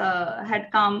this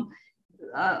had come,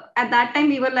 at that time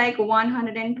we were like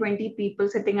 120 people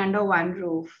sitting under one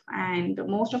roof, and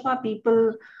most of our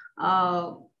people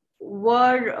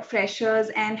were freshers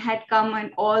and had come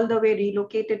and all the way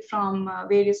relocated from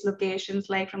various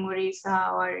locations, like from Orissa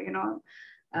or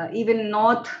even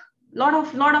north. Lot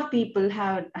of people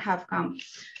have come.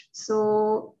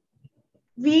 So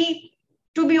we,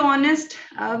 to be honest,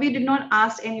 we did not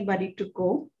ask anybody to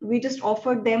go. We just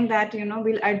offered them that,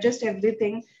 we'll adjust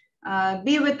everything,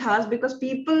 be with us, because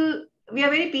we are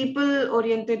very people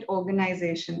oriented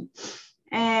organization.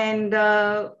 And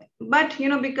but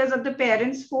because of the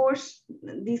parents force,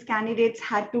 these candidates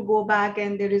had to go back,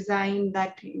 and they resigned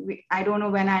that I don't know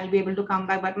when I'll be able to come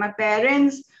back, but my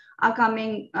parents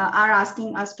are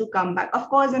asking us to come back, of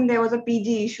course. And there was a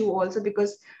PG issue also,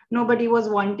 because nobody was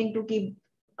wanting to keep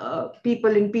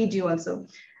people in PG also.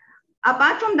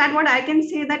 Apart from that, what I can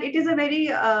say, that it is a very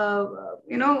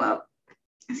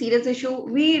serious issue.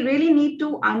 We really need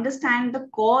to understand the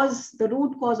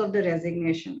root cause of the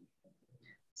resignation.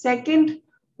 Second,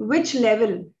 which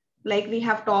level, like we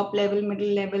have top level,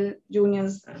 middle level,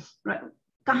 juniors, right?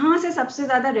 कहाँ से सबसे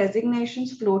ज्यादा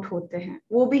resignations float होते हैं,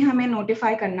 वो भी हमें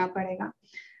notify करना पड़ेगा.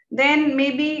 Then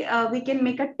maybe we can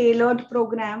make a tailored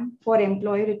program for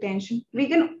employee retention. We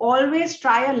can always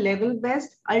try a level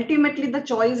best. Ultimately, the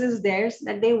choice is theirs,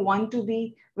 that they want to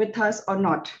be with us or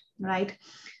not, right?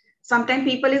 Sometimes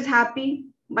people is happy,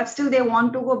 but still they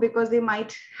want to go because they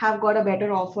might have got a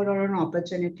better offer or an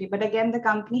opportunity. But again, the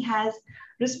company has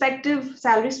respective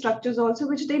salary structures also,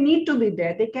 which they need to be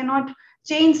there. They cannot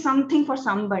change something for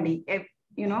somebody,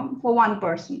 for one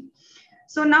person.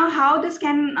 So now how this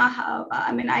can,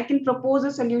 I can propose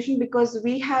a solution, because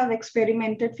we have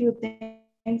experimented few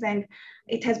things and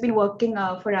it has been working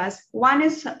for us. One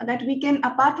is that we can,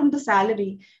 apart from the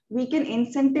salary, we can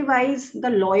incentivize the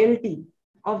loyalty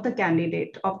of the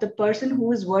candidate, of the person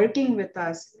who is working with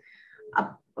us.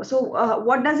 So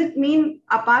what does it mean?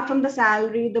 Apart from the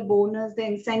salary, the bonus, the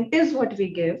incentives, what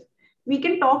we give, we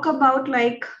can talk about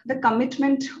like the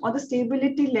commitment or the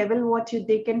stability level,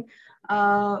 they can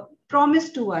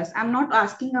promise to us. I'm not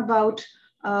asking about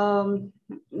the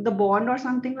bond or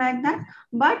something like that,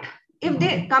 but if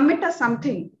they commit us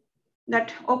something,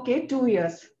 that okay, 2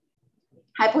 years,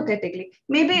 hypothetically,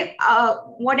 maybe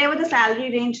whatever the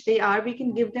salary range they are, we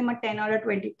can give them a 10 or a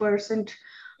 20%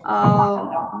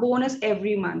 bonus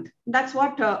every month. That's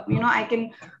what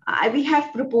we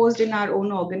have proposed in our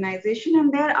own organization,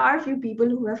 and there are a few people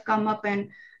who have come up and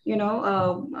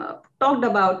talked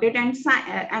about it,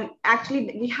 and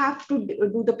actually we have to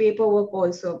do the paperwork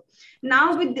also.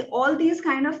 Now with all these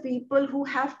kind of people who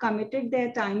have committed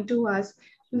their time to us,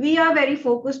 we are very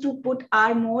focused to put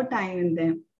our more time in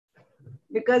them,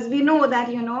 because we know that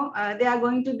they are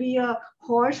going to be a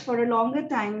horse for a longer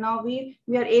time. Now we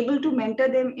are able to mentor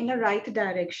them in a right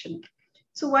direction.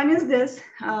 So one is this,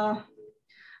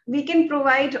 we can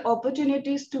provide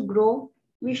opportunities to grow.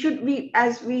 We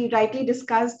as we rightly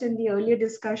discussed in the earlier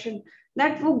discussion,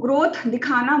 that वो growth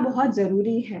दिखाना बहुत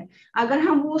जरूरी है. अगर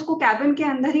हम वो उसको cabin के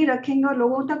अंदर ही रखेंगे और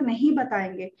लोगों तक नहीं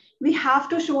बताएंगे, we have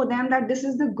to show them that this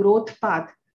is the growth path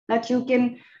that you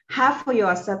can have for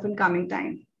yourself in coming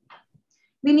time.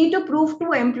 We need to prove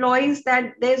to employees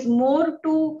that there's more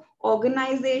to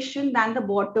organization than the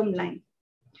bottom line,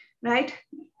 right?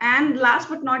 And last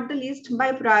but not the least,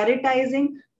 by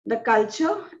prioritizing the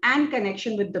culture and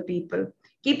connection with the people.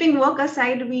 Keeping work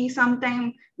aside, we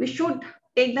should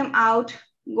take them out,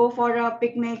 go for a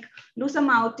picnic, do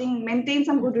some outing, maintain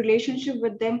some good relationship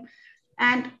with them.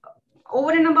 And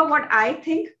over and above, what I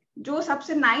think, जो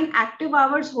सबसे 9 active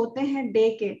hours होते हैं day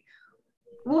के,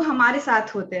 वो हमारे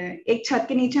साथ होते हैं, एक छत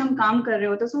के नीचे हम काम कर रहे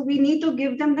होते हैं. So we need to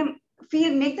give them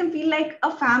make them feel like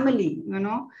a family,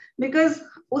 because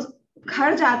उस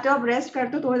घर जाते हो, आप रेस्ट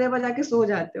करते हो, थोड़ी देर बाद जाके सो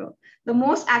जाते हो. The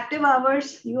most active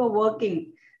hours you are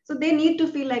working, so they need to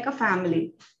feel like a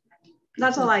family.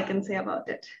 That's all I can say about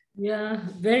it. Yeah,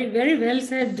 very, very well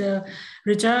said,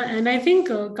 Richa. And I think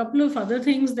a couple of other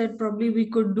things that probably we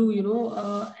could do,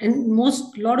 and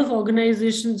lot of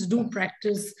organizations do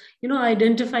practice,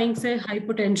 identifying, say, high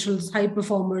potentials, high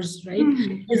performers, right?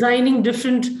 Designing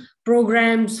different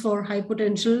programs for high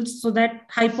potentials, so that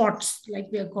high pots, like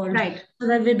they are called, right, so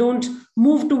that they don't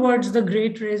move towards the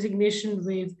great resignation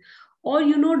wave. Or,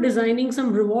 designing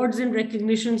some rewards and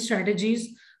recognition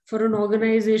strategies for an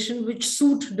organization which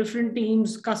suit different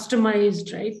teams,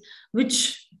 customized, right?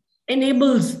 Which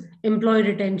enables employee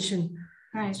retention.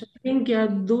 Right. So I think,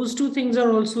 those two things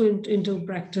are also into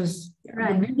practice.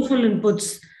 Right. Beautiful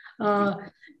inputs.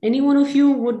 Any one of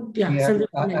you would,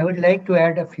 I would like to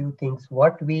add a few things.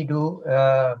 What we do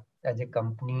as a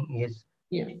company is,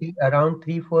 around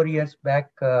 3-4 years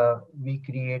back, we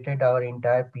created our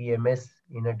entire PMS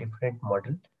in a different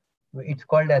model. It's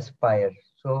called Aspire.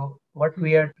 So what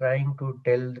we are trying to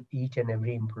tell each and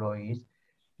every employee is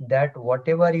that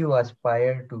whatever you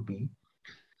aspire to be,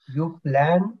 you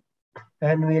plan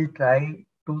and we'll try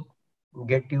to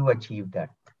get you achieve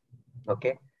that.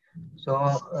 Okay.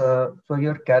 So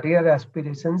your career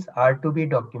aspirations are to be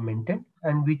documented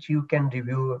and which you can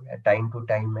review time to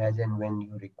time as and when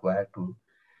you require to.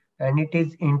 And it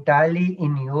is entirely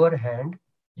in your hand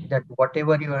that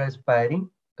whatever you are aspiring,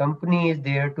 company is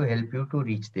there to help you to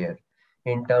reach there.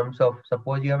 In terms of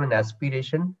suppose you have an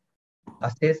aspiration,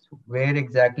 assess where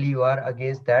exactly you are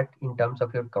against that in terms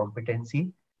of your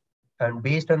competency, and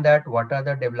based on that, what are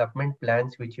the development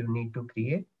plans which you need to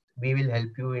create? We will help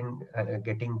you in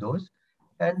getting those.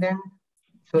 And then,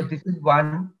 so this is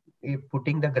one,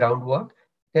 putting the groundwork.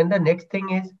 Then the next thing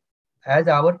is, as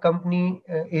our company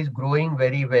is growing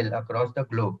very well across the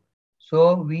globe,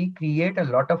 so we create a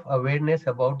lot of awareness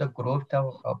about the growth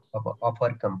of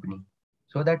our company,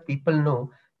 so that people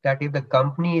know that if the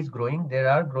company is growing, there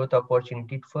are growth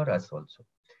opportunities for us also.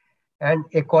 And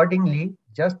accordingly,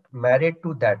 just married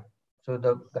to that, so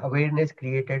the awareness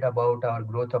created about our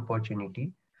growth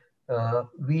opportunity,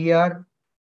 we are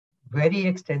very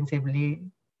extensively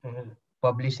uh,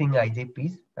 publishing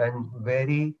IGPs and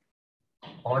very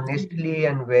honestly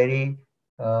and very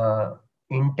uh,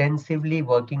 intensively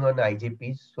working on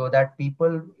IGPs, so that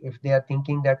people, if they are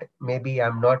thinking that maybe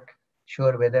I'm not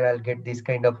sure whether I'll get this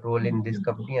kind of role in this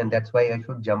company and that's why I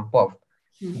should jump off,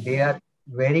 they are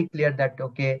very clear that,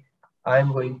 okay,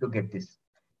 I'm going to get this.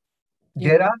 Yeah.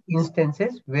 There are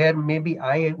instances where maybe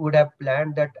I would have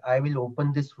planned that I will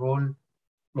open this role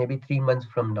maybe 3 months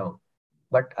from now,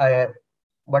 but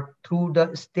through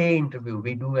the stay interview,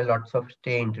 we do a lots of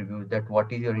stay interviews, that what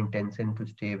is your intention to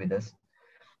stay with us.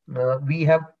 We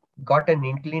have got an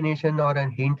inclination or a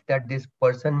hint that this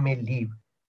person may leave.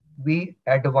 We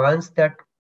advance that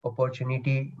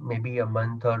opportunity maybe a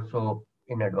month or so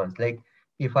in advance. Like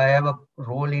if I have a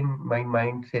role in my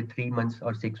mind, say 3 months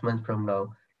or 6 months from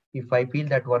now, if I feel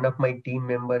that one of my team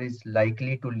member is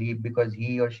likely to leave because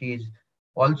he or she is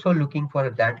also looking for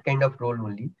that kind of role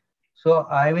only, so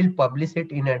I will publish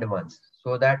it in advance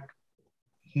so that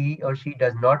he or she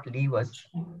does not leave us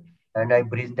and I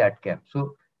bridge that gap.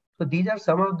 So these are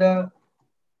some of the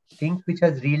things which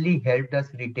has really helped us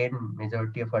retain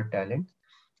majority of our talents.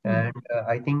 And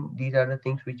I think these are the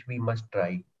things which we must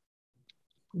try.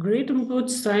 Great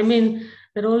inputs. I mean,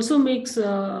 that also makes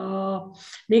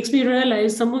me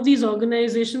realize some of these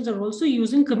organizations are also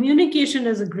using communication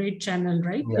as a great channel,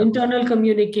 right? Yeah, Internal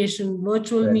communication,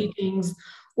 virtual right. meetings,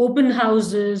 open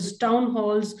houses, town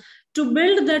halls, to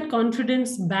build that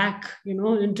confidence back,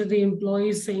 into the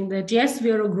employees, saying that yes,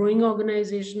 we are a growing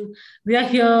organization, we are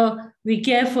here, we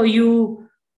care for you,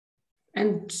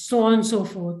 and so on and so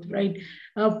forth, right?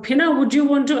 Pina, would you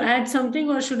want to add something,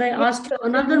 or should I ask you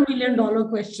another $1 million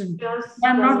question? Just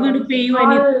I'm not going to pay you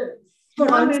anything small, for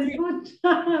small answering. input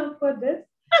for this.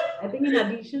 I think in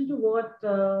addition to what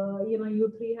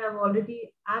you three have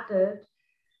already added,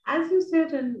 as you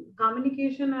said, in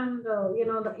communication and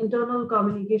the internal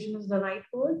communication is the right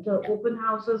word, open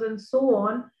houses and so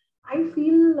on. I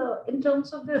feel in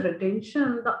terms of the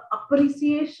retention, the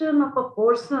appreciation of a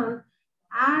person,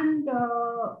 and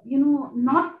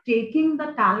not taking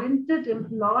the talented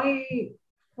employee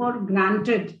for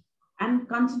granted, and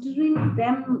considering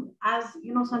them as,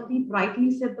 Sandeep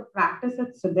rightly said, the practice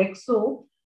at Sodexo,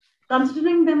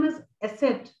 considering them as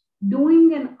asset,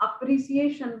 doing an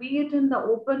appreciation, be it in the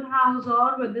open house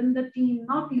or within the team,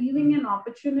 not leaving an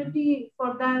opportunity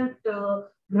for that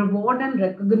reward and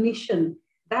recognition,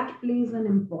 that plays an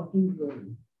important role.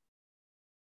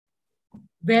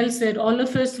 Well said. All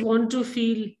of us want to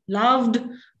feel loved,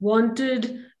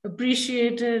 wanted,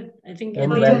 appreciated. I think at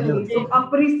And the end of Certainly. valued. the So day,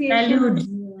 appreciation, valued.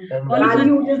 And All of us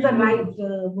valued. valued is the valued.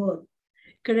 right word.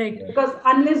 Correct. Yeah. Because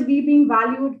unless we being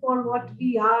valued for what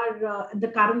we are at the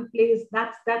current place,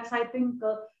 that's I think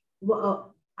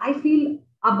I feel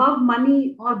above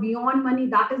money or beyond money,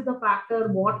 that is the factor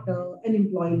what an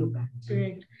employee look at.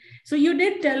 Correct. So you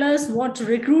did tell us what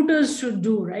recruiters should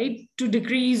do, right, to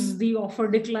decrease the offer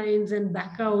declines and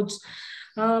backouts.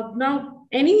 Now,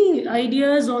 any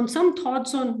ideas on some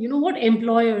thoughts on,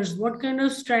 what kind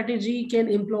of strategy can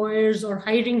employers or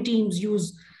hiring teams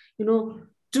use,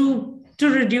 to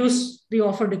reduce the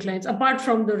offer declines apart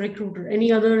from the recruiter?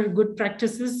 Any other good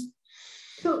practices?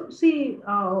 So see,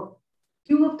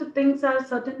 few of the things are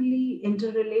certainly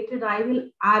interrelated. I will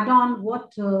add on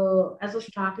what, as a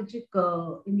strategic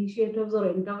initiatives or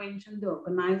intervention, the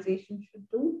organization should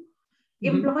do.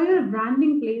 Employer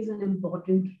branding plays an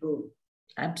important role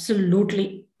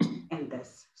Absolutely. in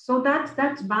this. So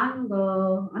that's bang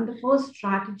on the first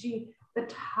strategy,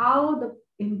 that how the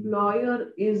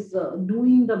employer is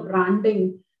doing the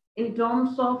branding in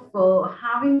terms of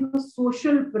having a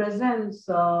social presence,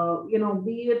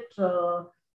 be it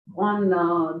on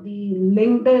the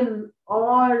LinkedIn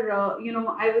or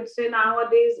I would say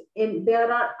nowadays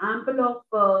there are ample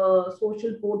of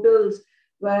social portals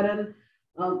wherein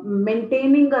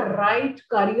maintaining a right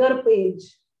career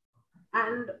page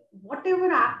and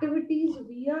whatever activities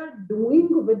we are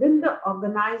doing within the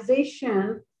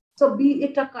organization, so be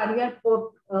it a career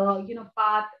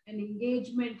path, an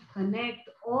engagement connect,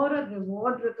 or a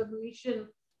reward recognition,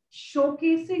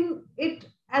 showcasing it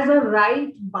as a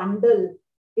right bundle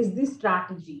is the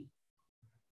strategy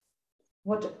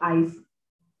what I see.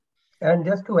 And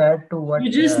just to add to what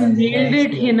You just Hina nailed is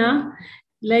it, saying, Hina.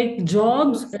 Like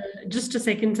jobs, just a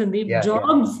second, Sandeep. yeah, yeah,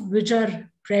 Jobs which are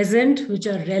present, which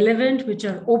are relevant, which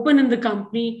are open in the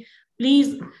company.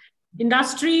 Please,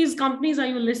 industries, companies, are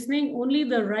you listening? Only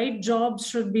the right jobs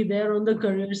should be there on the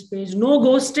careers page. No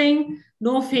ghosting,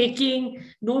 no faking,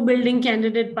 no building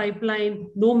candidate pipeline,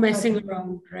 no messing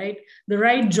around, right? The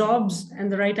right jobs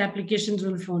and the right applications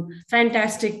will phone.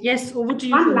 Fantastic. Yes, over to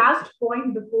you. One last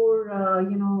point before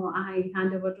I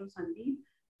hand over to Sandeep.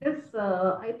 This,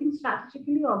 I think,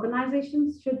 strategically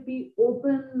organizations should be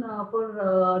open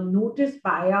for notice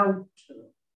buyout.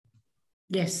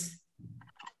 Yes.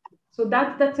 So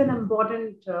that's an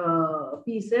important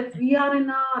piece. If we are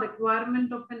in a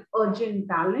requirement of an urgent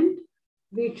talent,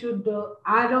 we should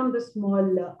add on the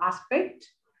small aspect.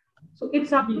 So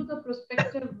it's up to the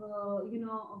prospective,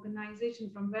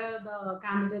 organization from where the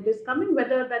candidate is coming,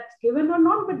 whether that's given or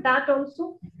not, but that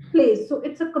also plays. So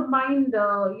it's a combined,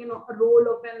 a role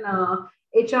of an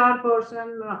HR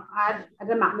person at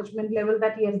a management level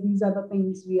that, yes, these are the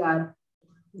things we are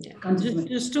considering.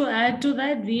 Just to add to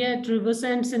that, we at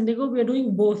Riverside Syndigo, we are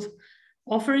doing both.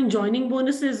 Offering joining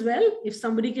bonus as well, if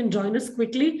somebody can join us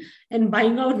quickly, and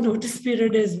buying out notice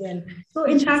period as well. So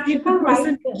in fact,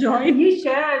 join. You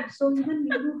shared, so even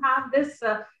we do have this,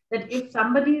 that if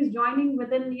somebody is joining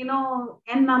within,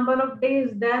 n number of days,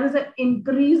 there is an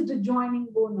increased joining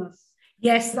bonus.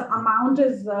 Yes. The amount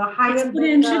is higher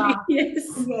exponentially, than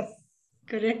yes. Yes.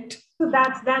 Correct. So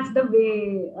that's the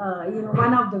way,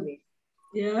 one of the ways.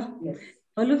 Yeah. Yes.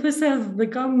 All of us have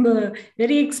become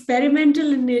very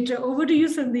experimental in nature. Over to you,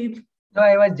 Sandeep. No,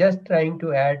 I was just trying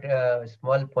to add a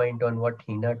small point on what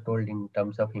Hina told in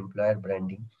terms of employer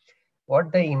branding.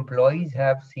 What the employees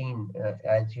have seen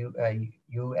as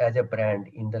you as a brand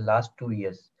in the last 2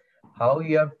 years, how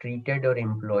you have treated your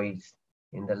employees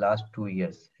in the last 2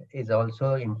 years is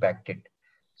also impacted.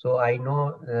 So I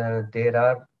know there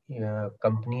are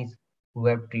companies who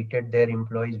have treated their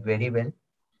employees very well,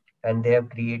 and they have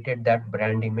created that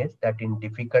brand image that in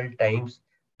difficult times,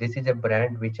 this is a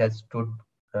brand which has stood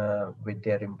with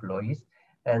their employees,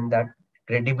 and that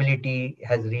credibility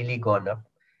has really gone up.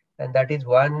 And that is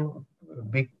one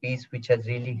big piece which has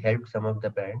really helped some of the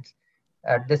brands.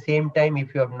 At the same time,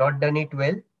 if you have not done it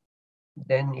well,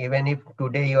 then even if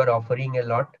today you are offering a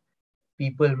lot,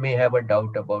 people may have a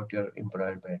doubt about your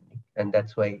employer branding. And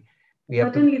that's why we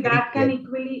have certainly to be that very can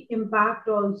equally impact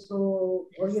also,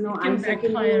 I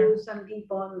second you,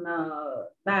 Sandeep, on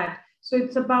that. So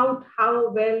it's about how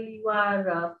well you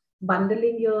are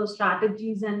bundling your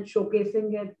strategies and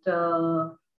showcasing it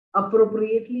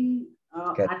appropriately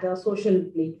at a social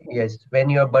platform. Yes, when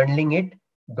you are bundling it,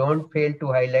 don't fail to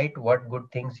highlight what good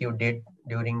things you did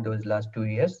during those last 2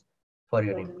 years for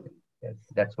your employees. Yes,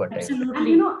 that's what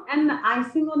Absolutely. And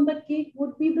icing on the cake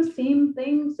would be the same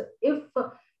things if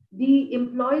the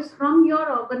employees from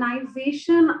your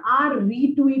organization are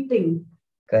retweeting.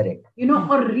 Correct.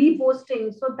 Or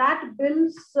reposting. So that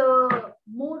builds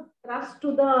more trust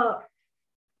to the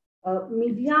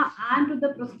media and to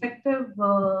the prospective,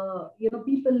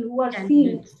 people who are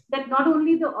seeing that not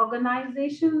only the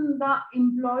organization, the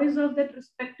employees of that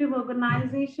respective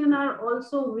organization are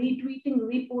also retweeting,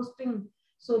 reposting.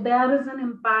 So there is an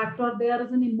impact or there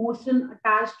is an emotion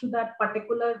attached to that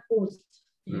particular post.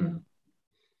 Yeah.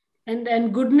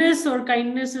 And goodness or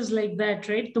kindness is like that,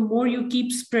 right? The more you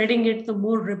keep spreading it, the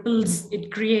more ripples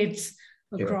it creates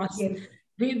across. Yes.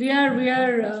 We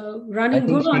are running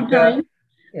good on time.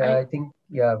 Yeah, I think,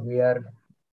 yeah, we are.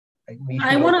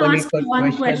 I want to ask you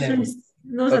one question.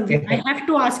 No, Sandeep, I have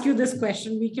to ask you this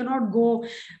question. We cannot go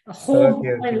home.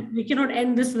 Well, we cannot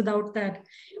end this without that.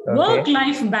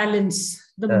 Work-life balance,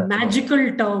 the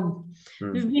magical term.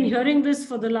 We've been hearing this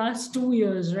for the last 2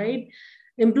 years, right?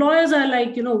 Employers are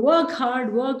like, work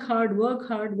hard, work hard, work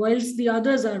hard, whilst the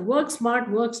others are work smart,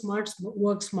 work smart,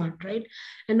 work smart, right?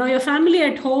 And now your family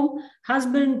at home,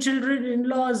 husband, children,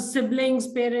 in-laws, siblings,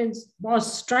 parents,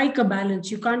 boss, strike a balance.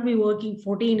 You can't be working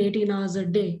 14, 18 hours a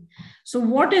day. So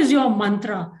what is your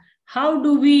mantra? How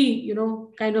do we,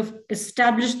 kind of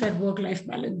establish that work-life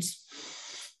balance?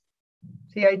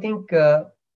 See, I think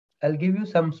I'll give you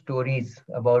some stories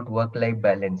about work-life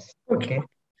balance. Okay. Okay.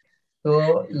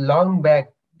 So long back,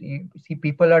 you see,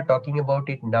 people are talking about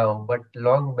it now, but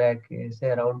long back, say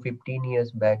around 15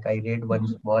 years back, I read one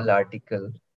small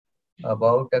article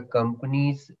about a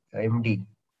company's MD.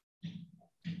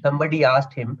 Somebody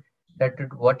asked him that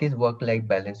what is work-life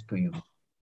balance to you?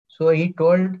 So he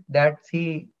told that,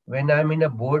 see, when I'm in a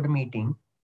board meeting,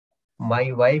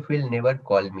 my wife will never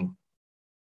call me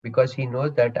because she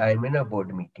knows that I'm in a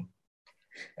board meeting.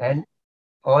 And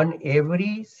on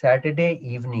every Saturday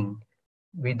evening,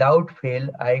 without fail,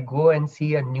 I go and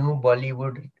see a new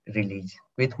Bollywood release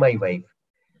with my wife.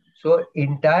 So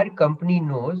entire company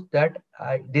knows that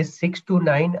this 6 to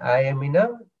 9 I am in a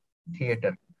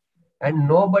theater, and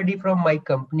nobody from my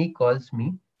company calls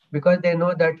me because they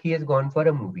know that he has gone for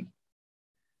a movie.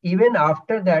 Even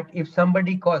after that, if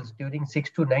somebody calls during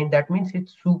 6 to 9, that means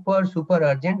it's super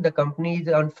urgent. The company is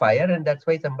on fire, and that's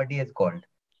why somebody has called.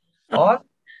 Or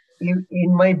if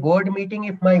in my board meeting,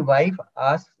 if my wife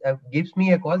asks, gives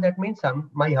me a call, that means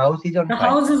my house is on The fire,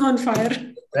 house is on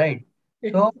fire. right?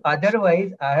 So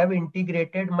otherwise, I have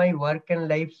integrated my work and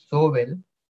life so well,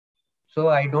 so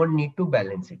I don't need to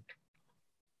balance it,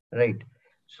 right?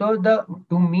 So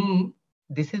to me,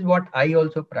 this is what I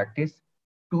also practice.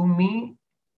 To me,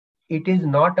 it is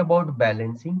not about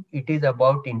balancing; it is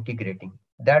about integrating.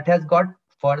 That has got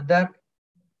further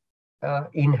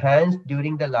enhanced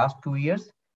during the last 2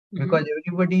 years because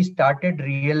everybody started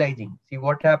realizing. See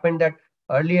what happened that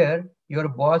earlier your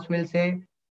boss will say,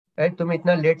 "Hey, तुम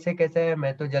इतना late से कैसे है?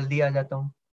 मैं तो जल्दी आ जाता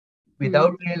हूँ."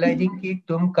 Without realizing कि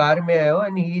तुम कार में आए हो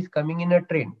and he is coming in a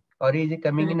train or he is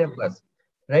coming in a bus,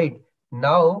 right?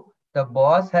 Now the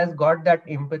boss has got that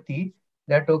empathy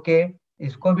that okay,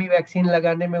 इसको भी वैक्सीन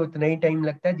लगाने में उतना ही टाइम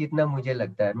लगता है जितना मुझे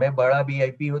लगता है, मैं बड़ा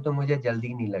वीआईपी हूँ तो मुझे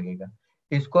जल्दी नहीं लगेगा,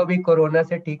 इसको भी कोरोना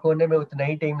से ठीक होने में उतना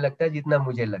ही टाइम लगता है जितना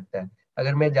मुझे लगता है,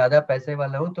 अगर मैं ज्यादा पैसे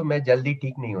वाला हूँ तो मैं जल्दी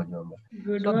ठीक नहीं हो जाऊंगा.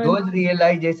 Good So one. those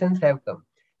realizations have come.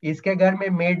 इसके घर में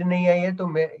मेड नहीं आई है तो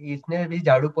मैं इसने भी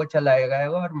झाड़ू पोछा लगाया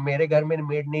और मेरे घर में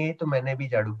मेड नहीं है तो मैंने भी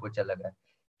झाड़ू पोछा लगाया.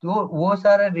 तो वो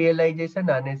सारा रियलाइजेशन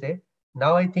आने से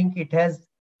now I think it has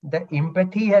the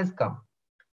empathy has come.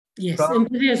 Yes, From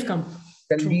empathy has come.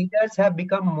 the True. leaders have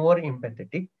become more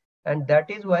empathetic, and that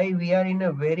is why we are in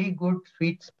a very good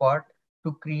sweet spot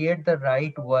to create the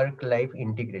right work life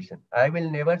integration. I will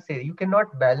never say you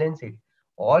cannot balance it.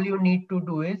 All you need to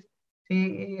do is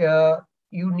see,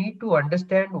 you need to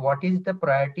understand what is the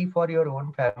priority for your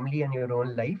own family and your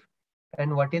own life,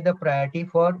 and what is the priority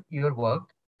for your work.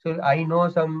 So I know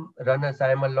some runners.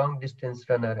 I am a long distance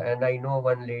runner, and I know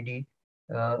one lady.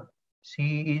 Uh,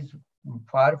 she is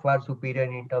far superior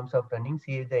in terms of running.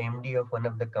 She is the MD of one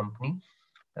of the company.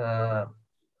 Uh,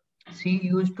 she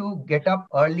used to get up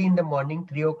early in the morning,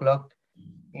 3 o'clock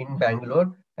in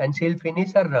Bangalore, and she'll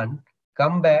finish her run,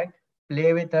 come back,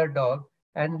 play with her dog,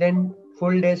 and then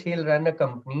full day she'll run a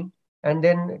company and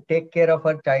then take care of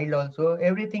her child also.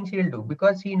 Everything she'll do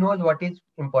because she knows what is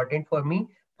important for me,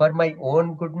 for my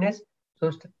own goodness.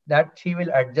 So that she will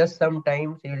adjust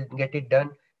sometimes, she will get it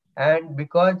done. And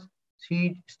because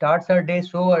she starts her day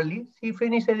so early, she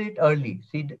finishes it early.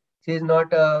 She is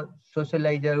not a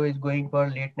socializer who is going for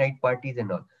late night parties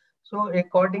and all. So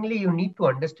accordingly, you need to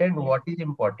understand what is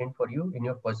important for you in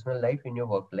your personal life, in your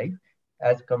work life,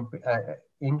 as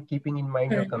in keeping in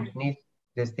mind your company's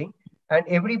this thing. And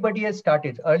everybody has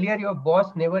started. Earlier, your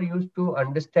boss never used to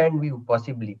understand you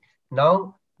possibly.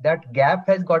 Now that gap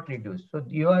has got reduced. So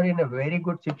you are in a very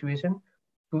good situation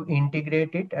to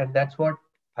integrate it, and that's what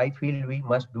I feel we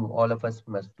must do. All of us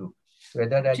must do,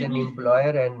 whether as an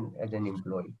employer and as an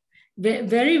employee.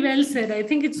 Very well said. I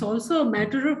think it's also a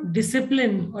matter of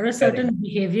discipline or a certain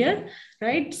behavior,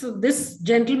 right? So this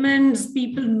gentleman's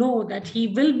people know that he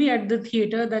will be at the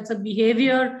theater. That's a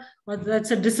behavior or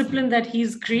that's a discipline that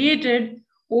he's created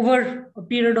over a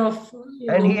period of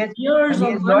years he or has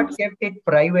months. not kept it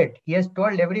private. He has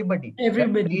told everybody.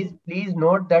 Please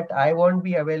note that I won't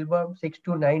be available 6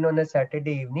 to 9 on a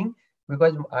Saturday evening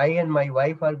because I and my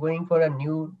wife are going for a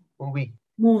new movie.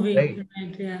 Right?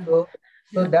 Yeah.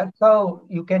 So that's how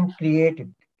you can create it,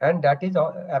 and that is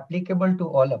applicable to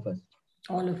all of us.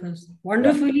 All of us.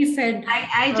 Wonderfully said.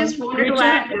 I just wanted to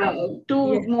add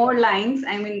two more lines.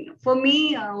 I mean, for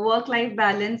me, work-life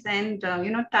balance and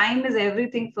time is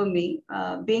everything for me.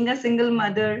 Being a single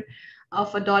mother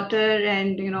of a daughter,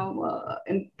 and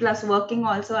and plus working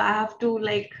also, I have to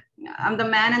I'm the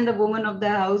man and the woman of the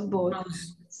house both.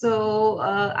 So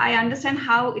I understand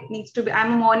how it needs to be.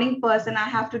 I'm a morning person. I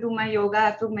have to do my yoga. I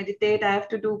have to meditate. I have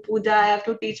to do puja. I have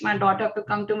to teach my daughter to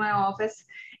come to my office.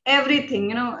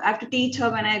 everything, I have to teach her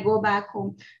when I go back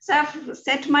home. So I've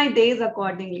set my days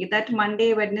accordingly, that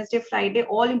Monday, Wednesday, Friday,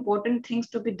 all important things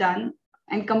to be done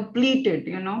and completed.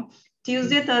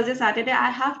 Tuesday, Thursday, Saturday, I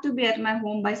have to be at my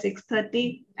home by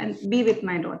 6:30 and be with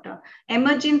my daughter.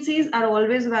 Emergencies are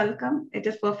always welcome. It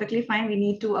is perfectly fine. We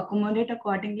need to accommodate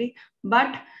accordingly.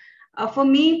 But for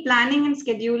me, planning and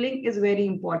scheduling is very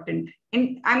important.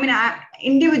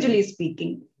 Individually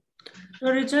speaking. So,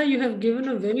 Richa, you have given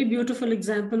a very beautiful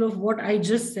example of what I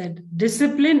just said,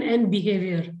 discipline and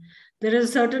behavior. There is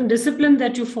a certain discipline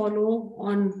that you follow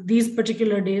on these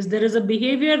particular days. There is a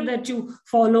behavior that you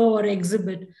follow or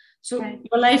exhibit. So Right.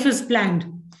 your life is planned,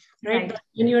 right? Right.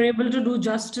 And you're able to do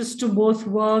justice to both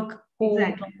work, home,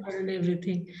 Exactly. and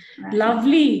everything. Right.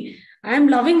 Lovely. I'm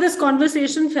loving this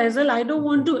conversation, Faisal. I don't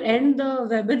want to end the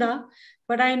webinar,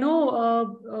 but I know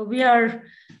we are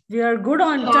good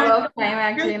on Short time. of time,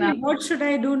 actually, now. What should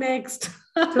I do next?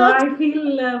 So I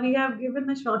feel we have given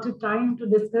a shorter time to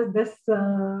discuss this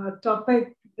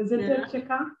topic, isn't it,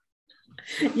 Shikha?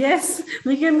 Yes,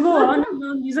 we can go on and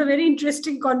on. These are very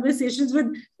interesting conversations with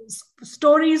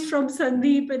stories from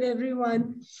Sandeep and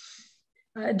everyone.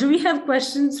 Do we have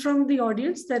questions from the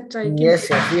audience that I can? Yes,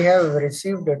 we have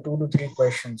received 2 to 3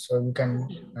 questions, so you can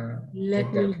Let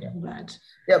take me that. do that.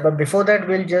 Yeah, but before that,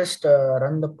 we'll just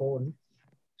run the poll.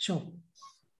 Sure.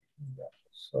 Yeah.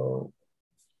 So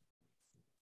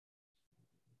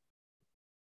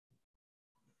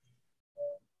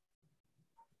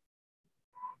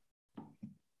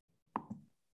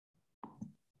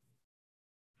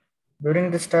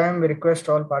during this time, we request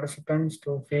all participants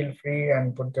to feel free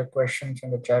and put their questions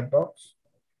in the chat box.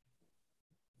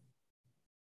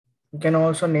 You can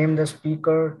also name the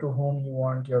speaker to whom you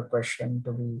want your question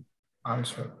to be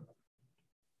answered.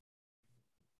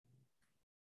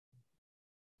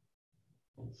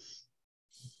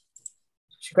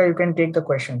 Shika, you can take the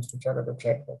questions which are at the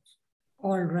chat box.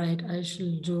 All right, I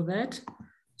shall do that.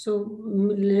 So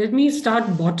let me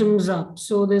start bottoms up.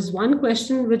 So there's one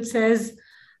question which says,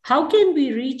 how can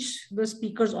we reach the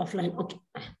speakers offline? Okay.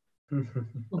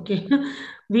 Okay.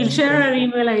 We'll share our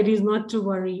email IDs, not to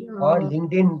worry. Or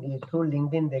LinkedIn, through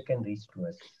LinkedIn, they can reach to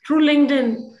us. Through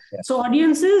LinkedIn. Yeah. So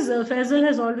audiences, Faisal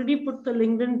has already put the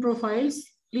LinkedIn profiles.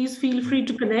 Please feel free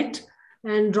to connect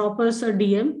and drop us a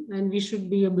DM, and we should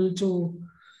be able to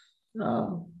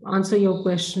answer your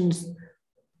questions.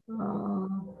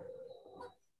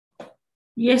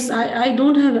 Yes, I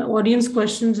don't have audience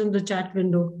questions in the chat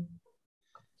window.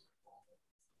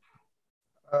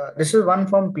 This is one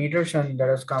from Peterson that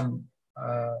has come.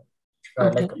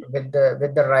 Okay. Like with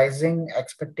the rising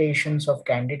expectations of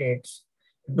candidates,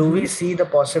 do we see the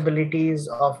possibilities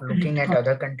of looking at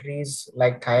other countries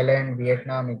like Thailand,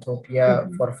 Vietnam, Ethiopia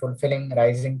for fulfilling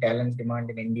rising talent demand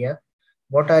in India?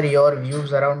 What are your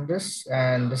views around this?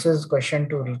 And this is question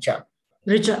to Richa.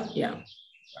 Richa, yeah.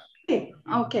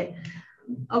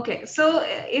 Okay. So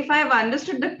if I've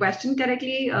understood the question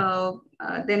correctly,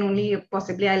 then only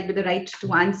possibly I'll be the right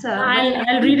to answer.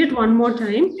 I'll read it one more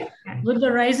time. With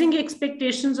the rising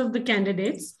expectations of the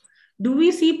candidates, do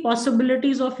we see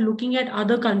possibilities of looking at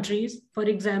other countries, for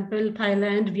example,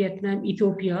 Thailand, Vietnam,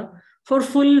 Ethiopia, for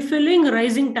fulfilling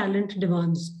rising talent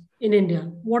demands in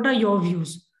India? What are your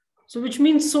views? So which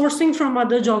means sourcing from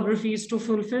other geographies to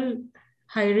fulfill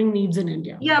hiring needs in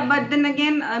India. Yeah, but then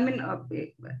again,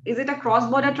 is it a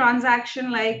cross-border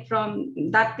transaction, like from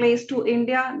that place to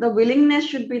India? The willingness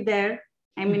should be there.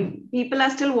 People are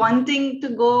still wanting to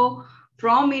go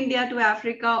from India to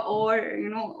Africa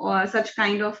or such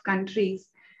kind of countries.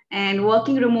 And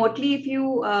working remotely, if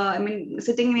you,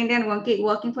 sitting in India and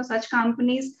working for such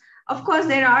companies, of course,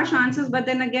 there are chances, but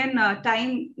then again,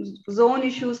 time zone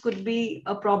issues could be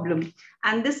a problem.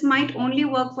 And this might only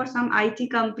work for some IT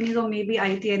companies or maybe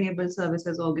IT-enabled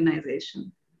services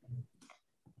organization.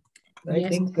 I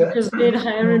think because they'd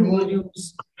hire in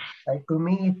volumes. To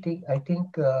me, I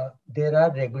think there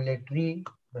are regulatory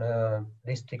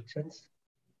restrictions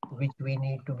which we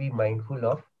need to be mindful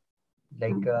of.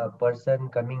 Like a person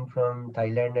coming from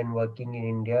Thailand and working in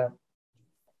India,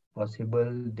 possible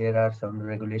there are some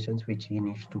regulations which he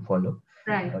needs to follow.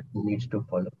 Right. Or he needs to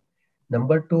follow.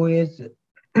 Number two is,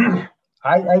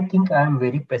 I think I am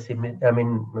very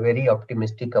very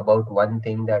optimistic about one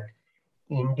thing, that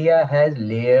India has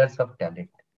layers of talent.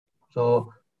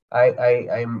 So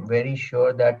I'm very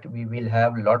sure that we will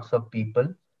have lots of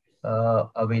people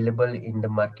available in the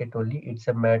market only. It's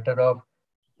a matter of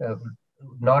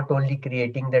not only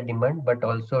creating the demand, but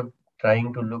also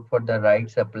trying to look for the right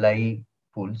supply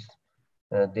pools.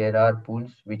 There are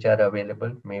pools which are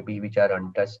available, maybe which are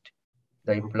untouched.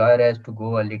 The employer has to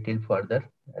go a little further,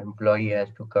 employee has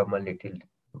to come a little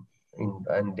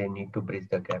and they need to bridge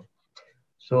the gap.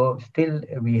 So still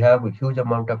we have a huge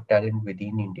amount of talent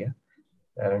within India,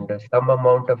 and some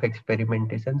amount of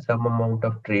experimentation, some amount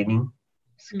of training,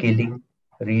 skilling,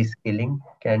 reskilling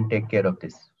can take care of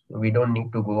this. We don't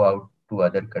need to go out to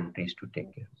other countries to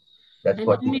take care. That's And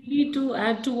what we. maybe to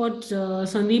add to what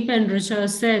Sandeep and Richa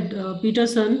said,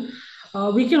 Peterson,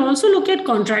 we can also look at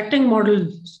contracting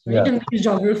models, right? Yeah. In these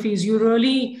geographies,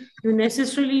 you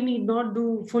necessarily need not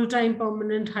do full-time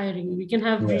permanent hiring. We can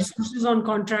have Yeah. resources on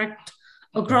contract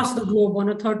across the globe on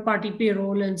a third-party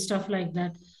payroll and stuff like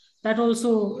that. That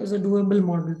also is a doable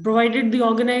model, provided the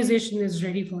organization is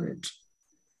ready for it.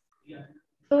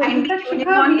 So in Finding fact, Shikha,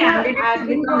 unicorn we are candidates has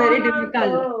adding become very on our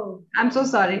difficult. curve. I'm so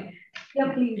sorry.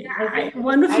 Yeah, please.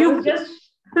 One of I you. was just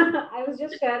I was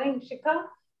just sharing, Shikha.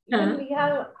 Even we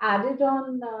have added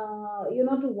on,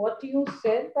 to what you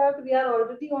said, that we are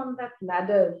already on that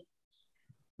ladder.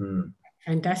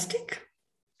 Fantastic.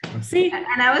 See,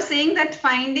 And I was saying that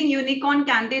finding unicorn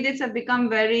candidates have become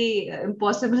very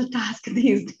impossible task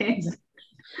these days.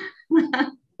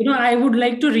 I would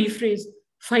like to rephrase.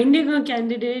 Finding a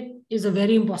candidate is a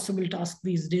very impossible task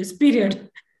these days, period.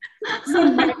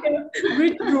 Doesn't matter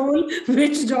which role,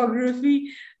 which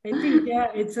geography. I think,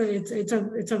 yeah, it's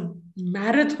a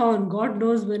marathon. God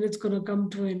knows when it's gonna come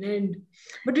to an end.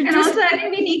 But it And just also, I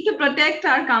think we need to protect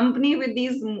our company with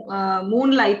these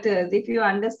moonlighters. If you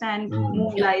understand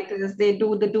moonlighters, they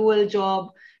do the dual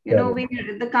job.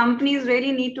 The companies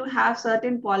really need to have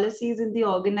certain policies in the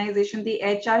organization. The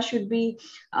HR should be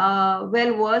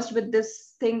well versed with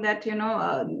this thing that,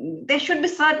 there should be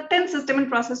certain system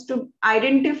and process to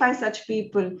identify such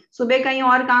people. सुबह कहीं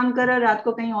और काम कर रहा है, रात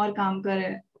को कहीं और काम कर रहा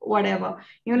है, whatever.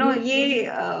 We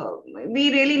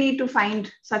really need to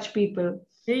find such people.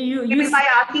 Maybe by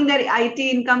asking their IT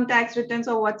income tax returns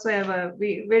or whatsoever.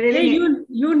 We really need.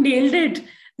 You nailed it.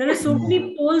 There are so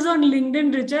many polls on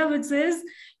LinkedIn, Richa, which says,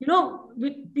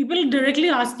 people directly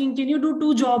asking, can you do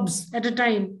 2 jobs at a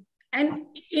time? And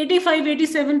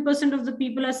 87% of the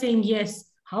people are saying yes.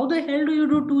 How the hell do you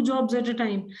do 2 jobs at a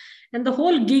time? And the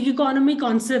whole gig economy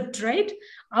concept, right?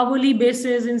 Hourly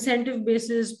basis, incentive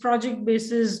basis, project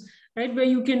basis, right? Where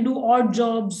you can do odd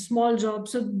jobs, small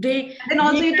jobs. So then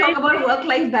also you talk about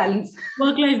work-life balance.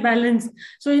 Work-life balance.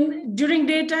 So during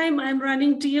daytime, I'm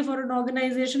running TA for an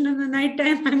organization, and the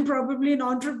nighttime, I'm probably an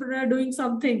entrepreneur doing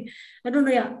something. I don't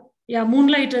know. Yeah,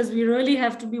 moonlighters. We really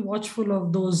have to be watchful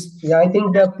of those. Yeah, I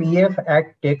think the PF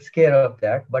Act takes care of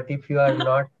that. But if you are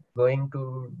not going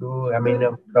to do, a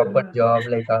proper job,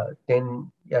 like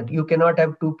then you cannot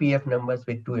have 2 PF numbers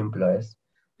with 2 employers.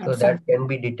 So Absolutely. that can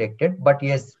be detected. But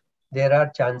yes, there are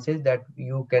chances that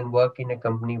you can work in a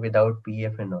company without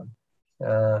PF and all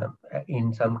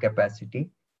in some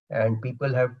capacity. And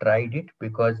people have tried it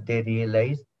because they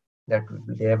realize that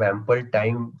they have ample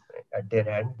time at their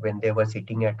hand when they were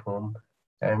sitting at home.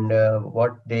 And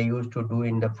what they used to do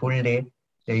in the full day,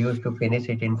 they used to finish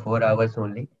it in 4 hours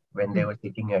only when they were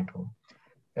sitting at home.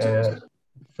 So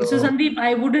Sandeep,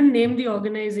 I wouldn't name the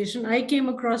organization. I came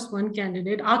across one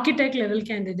candidate, architect level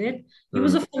candidate. He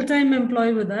was a full-time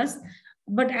employee with us,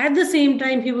 but at the same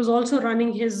time, he was also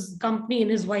running his company in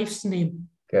his wife's name.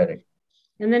 Correct.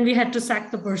 And then we had to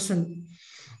sack the person.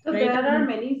 So there are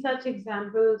many such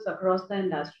examples across the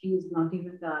industries, not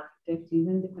even the architects,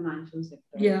 even the financial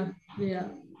sector. Yeah.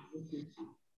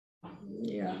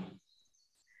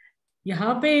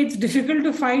 यहाँ पे it's difficult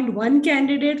to find one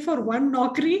candidate for one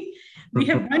naukri. We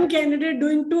have one candidate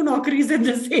doing 2 naukris at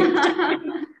the same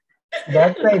time.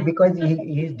 That's why, because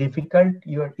he's difficult.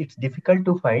 It's difficult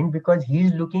to find because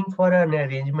he's looking for an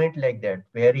arrangement like that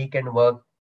where he can work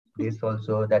this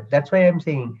also. That's why I'm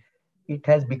saying it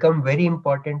has become very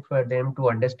important for them to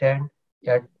understand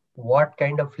that what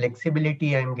kind of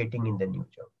flexibility I'm getting in the new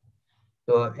job.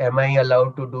 So am I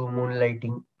allowed to do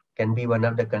moonlighting? Can be one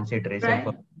of the considerations. Right.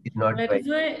 For it's not That right. is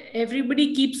why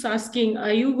everybody keeps asking,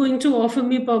 are you going to offer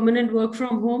me permanent work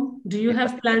from home? Do you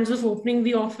have plans of opening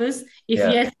the office? If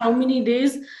yes, how many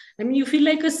days? I mean, you feel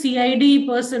like a CID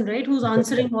person, right? Who's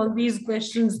answering all these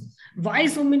questions. Why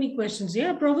so many questions?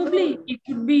 Yeah, probably it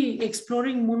could be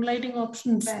exploring moonlighting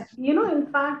options. In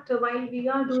fact, while we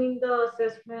are doing the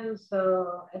assessments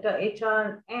at the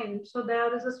HR end, so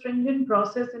there is a stringent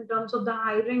process in terms of the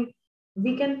hiring.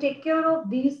 We can take care of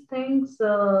these things,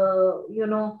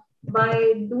 by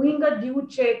doing a due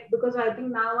check, because I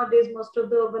think nowadays most of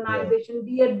the organization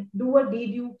do a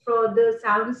DDU for the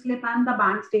salary slip and the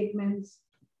bank statements.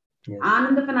 Yes. And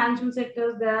in the financial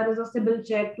sectors, there is a CIBIL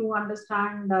check to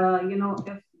understand,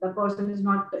 if the person is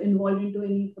not involved into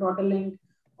any fraudulent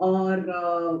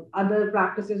or other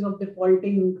practices of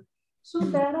defaulting. So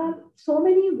there are so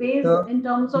many ways in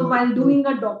terms of while doing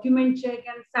a document check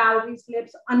and salary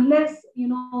slips, unless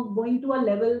going to a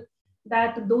level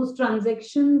that those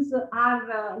transactions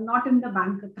are not in the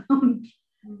bank account.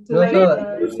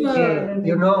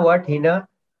 You know what, Hina?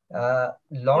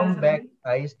 Long Yes, back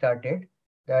I started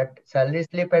that salary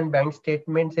slip and bank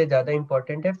statement से ज़्यादा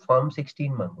important है Form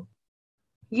 16 मांगो.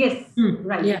 Yes,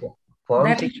 right. Yeah. Form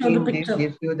That will show the 16 picture.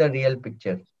 gives you the real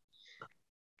picture.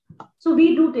 So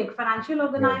we do take, financial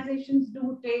organizations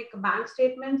do take bank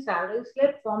statements, salary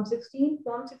slip, Form 16,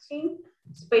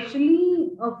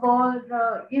 especially for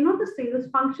the sales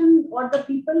function or the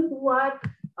people who are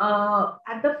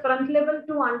at the front level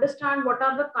to understand what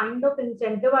are the kind of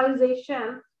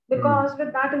incentivization, because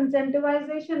with that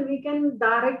incentivization we can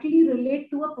directly relate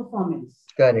to a performance.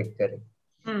 Correct.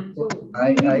 So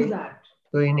we do that.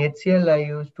 So in HCL I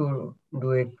used to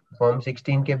do it. Form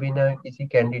 16 के बिना किसी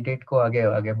candidate को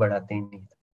आगे बढ़ाते ही नहीं.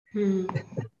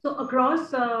 So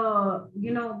across,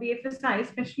 BFSI,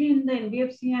 especially in the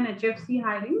NBFC and HFC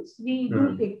hirings, we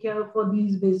do take care for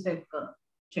these basic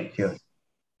checks. Sure.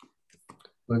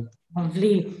 Good.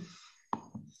 Lovely.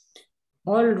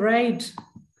 All right.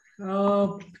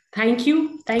 Thank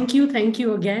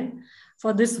you again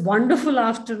for this wonderful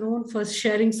afternoon, for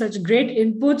sharing such great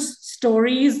inputs,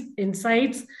 stories,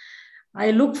 insights.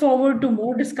 I look forward to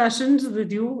more discussions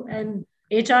with you. And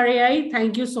HRAI,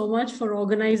 thank you so much for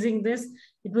organizing this.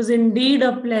 It was indeed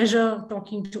a pleasure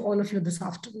talking to all of you this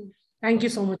afternoon. Thank you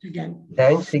so much again.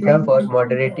 Thanks, Sika, for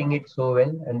moderating it so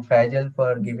well, and Faisal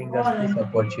for giving us this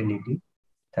opportunity.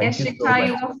 Thank you so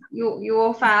much. You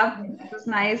were fab. It was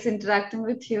nice interacting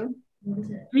with you.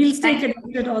 We'll stay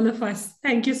connected, all of us.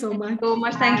 Thank you so much.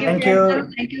 Thank you,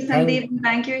 Faisal. Thank you, Sandeep.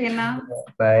 Thank you, Hina.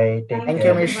 Bye. Thank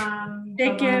you, Mish.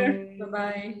 Take care.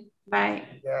 Bye-bye. Bye.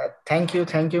 Yeah, thank you,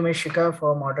 Miss Shika,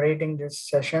 for moderating this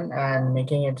session and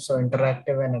making it so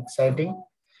interactive and exciting.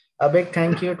 A big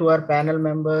thank you to our panel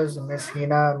members, Miss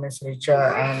Hina, Miss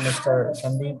Richa, and Mr.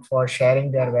 Sandeep for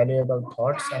sharing their valuable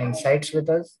thoughts and insights with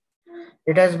us.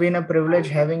 It has been a privilege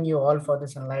having you all for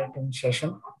this enlightening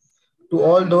session. To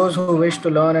all those who wish to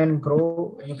learn and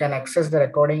grow, you can access the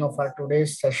recording of our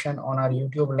today's session on our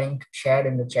YouTube link shared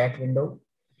in the chat window.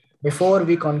 Before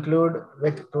we conclude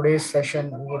with today's session,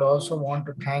 we would also want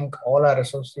to thank all our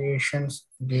associations,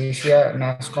 Glacia,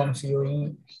 NASCOM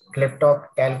COE, ClipTalk,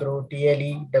 Talgro,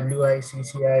 TLE,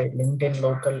 WICCI, LinkedIn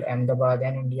Local, Ahmedabad,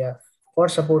 and India for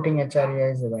supporting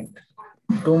HREI's event.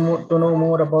 To know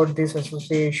more about this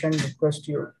association, request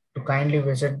you to kindly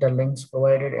visit the links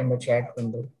provided in the chat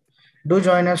window. Do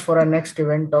join us for our next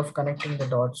event of Connecting the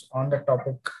Dots on the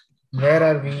topic, Where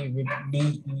Are We with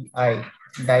DEI?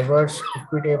 Diverse,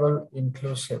 equitable,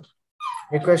 inclusive.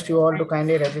 Request you all to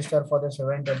kindly register for this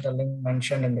event at the link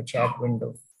mentioned in the chat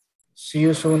window. See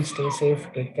you soon. Stay safe.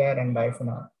 Take care and bye for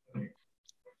now.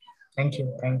 Thank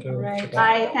you. Right.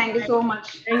 Bye. Thank you so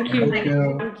much. Thank you. Thank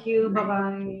you. Thank you.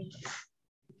 Bye-bye.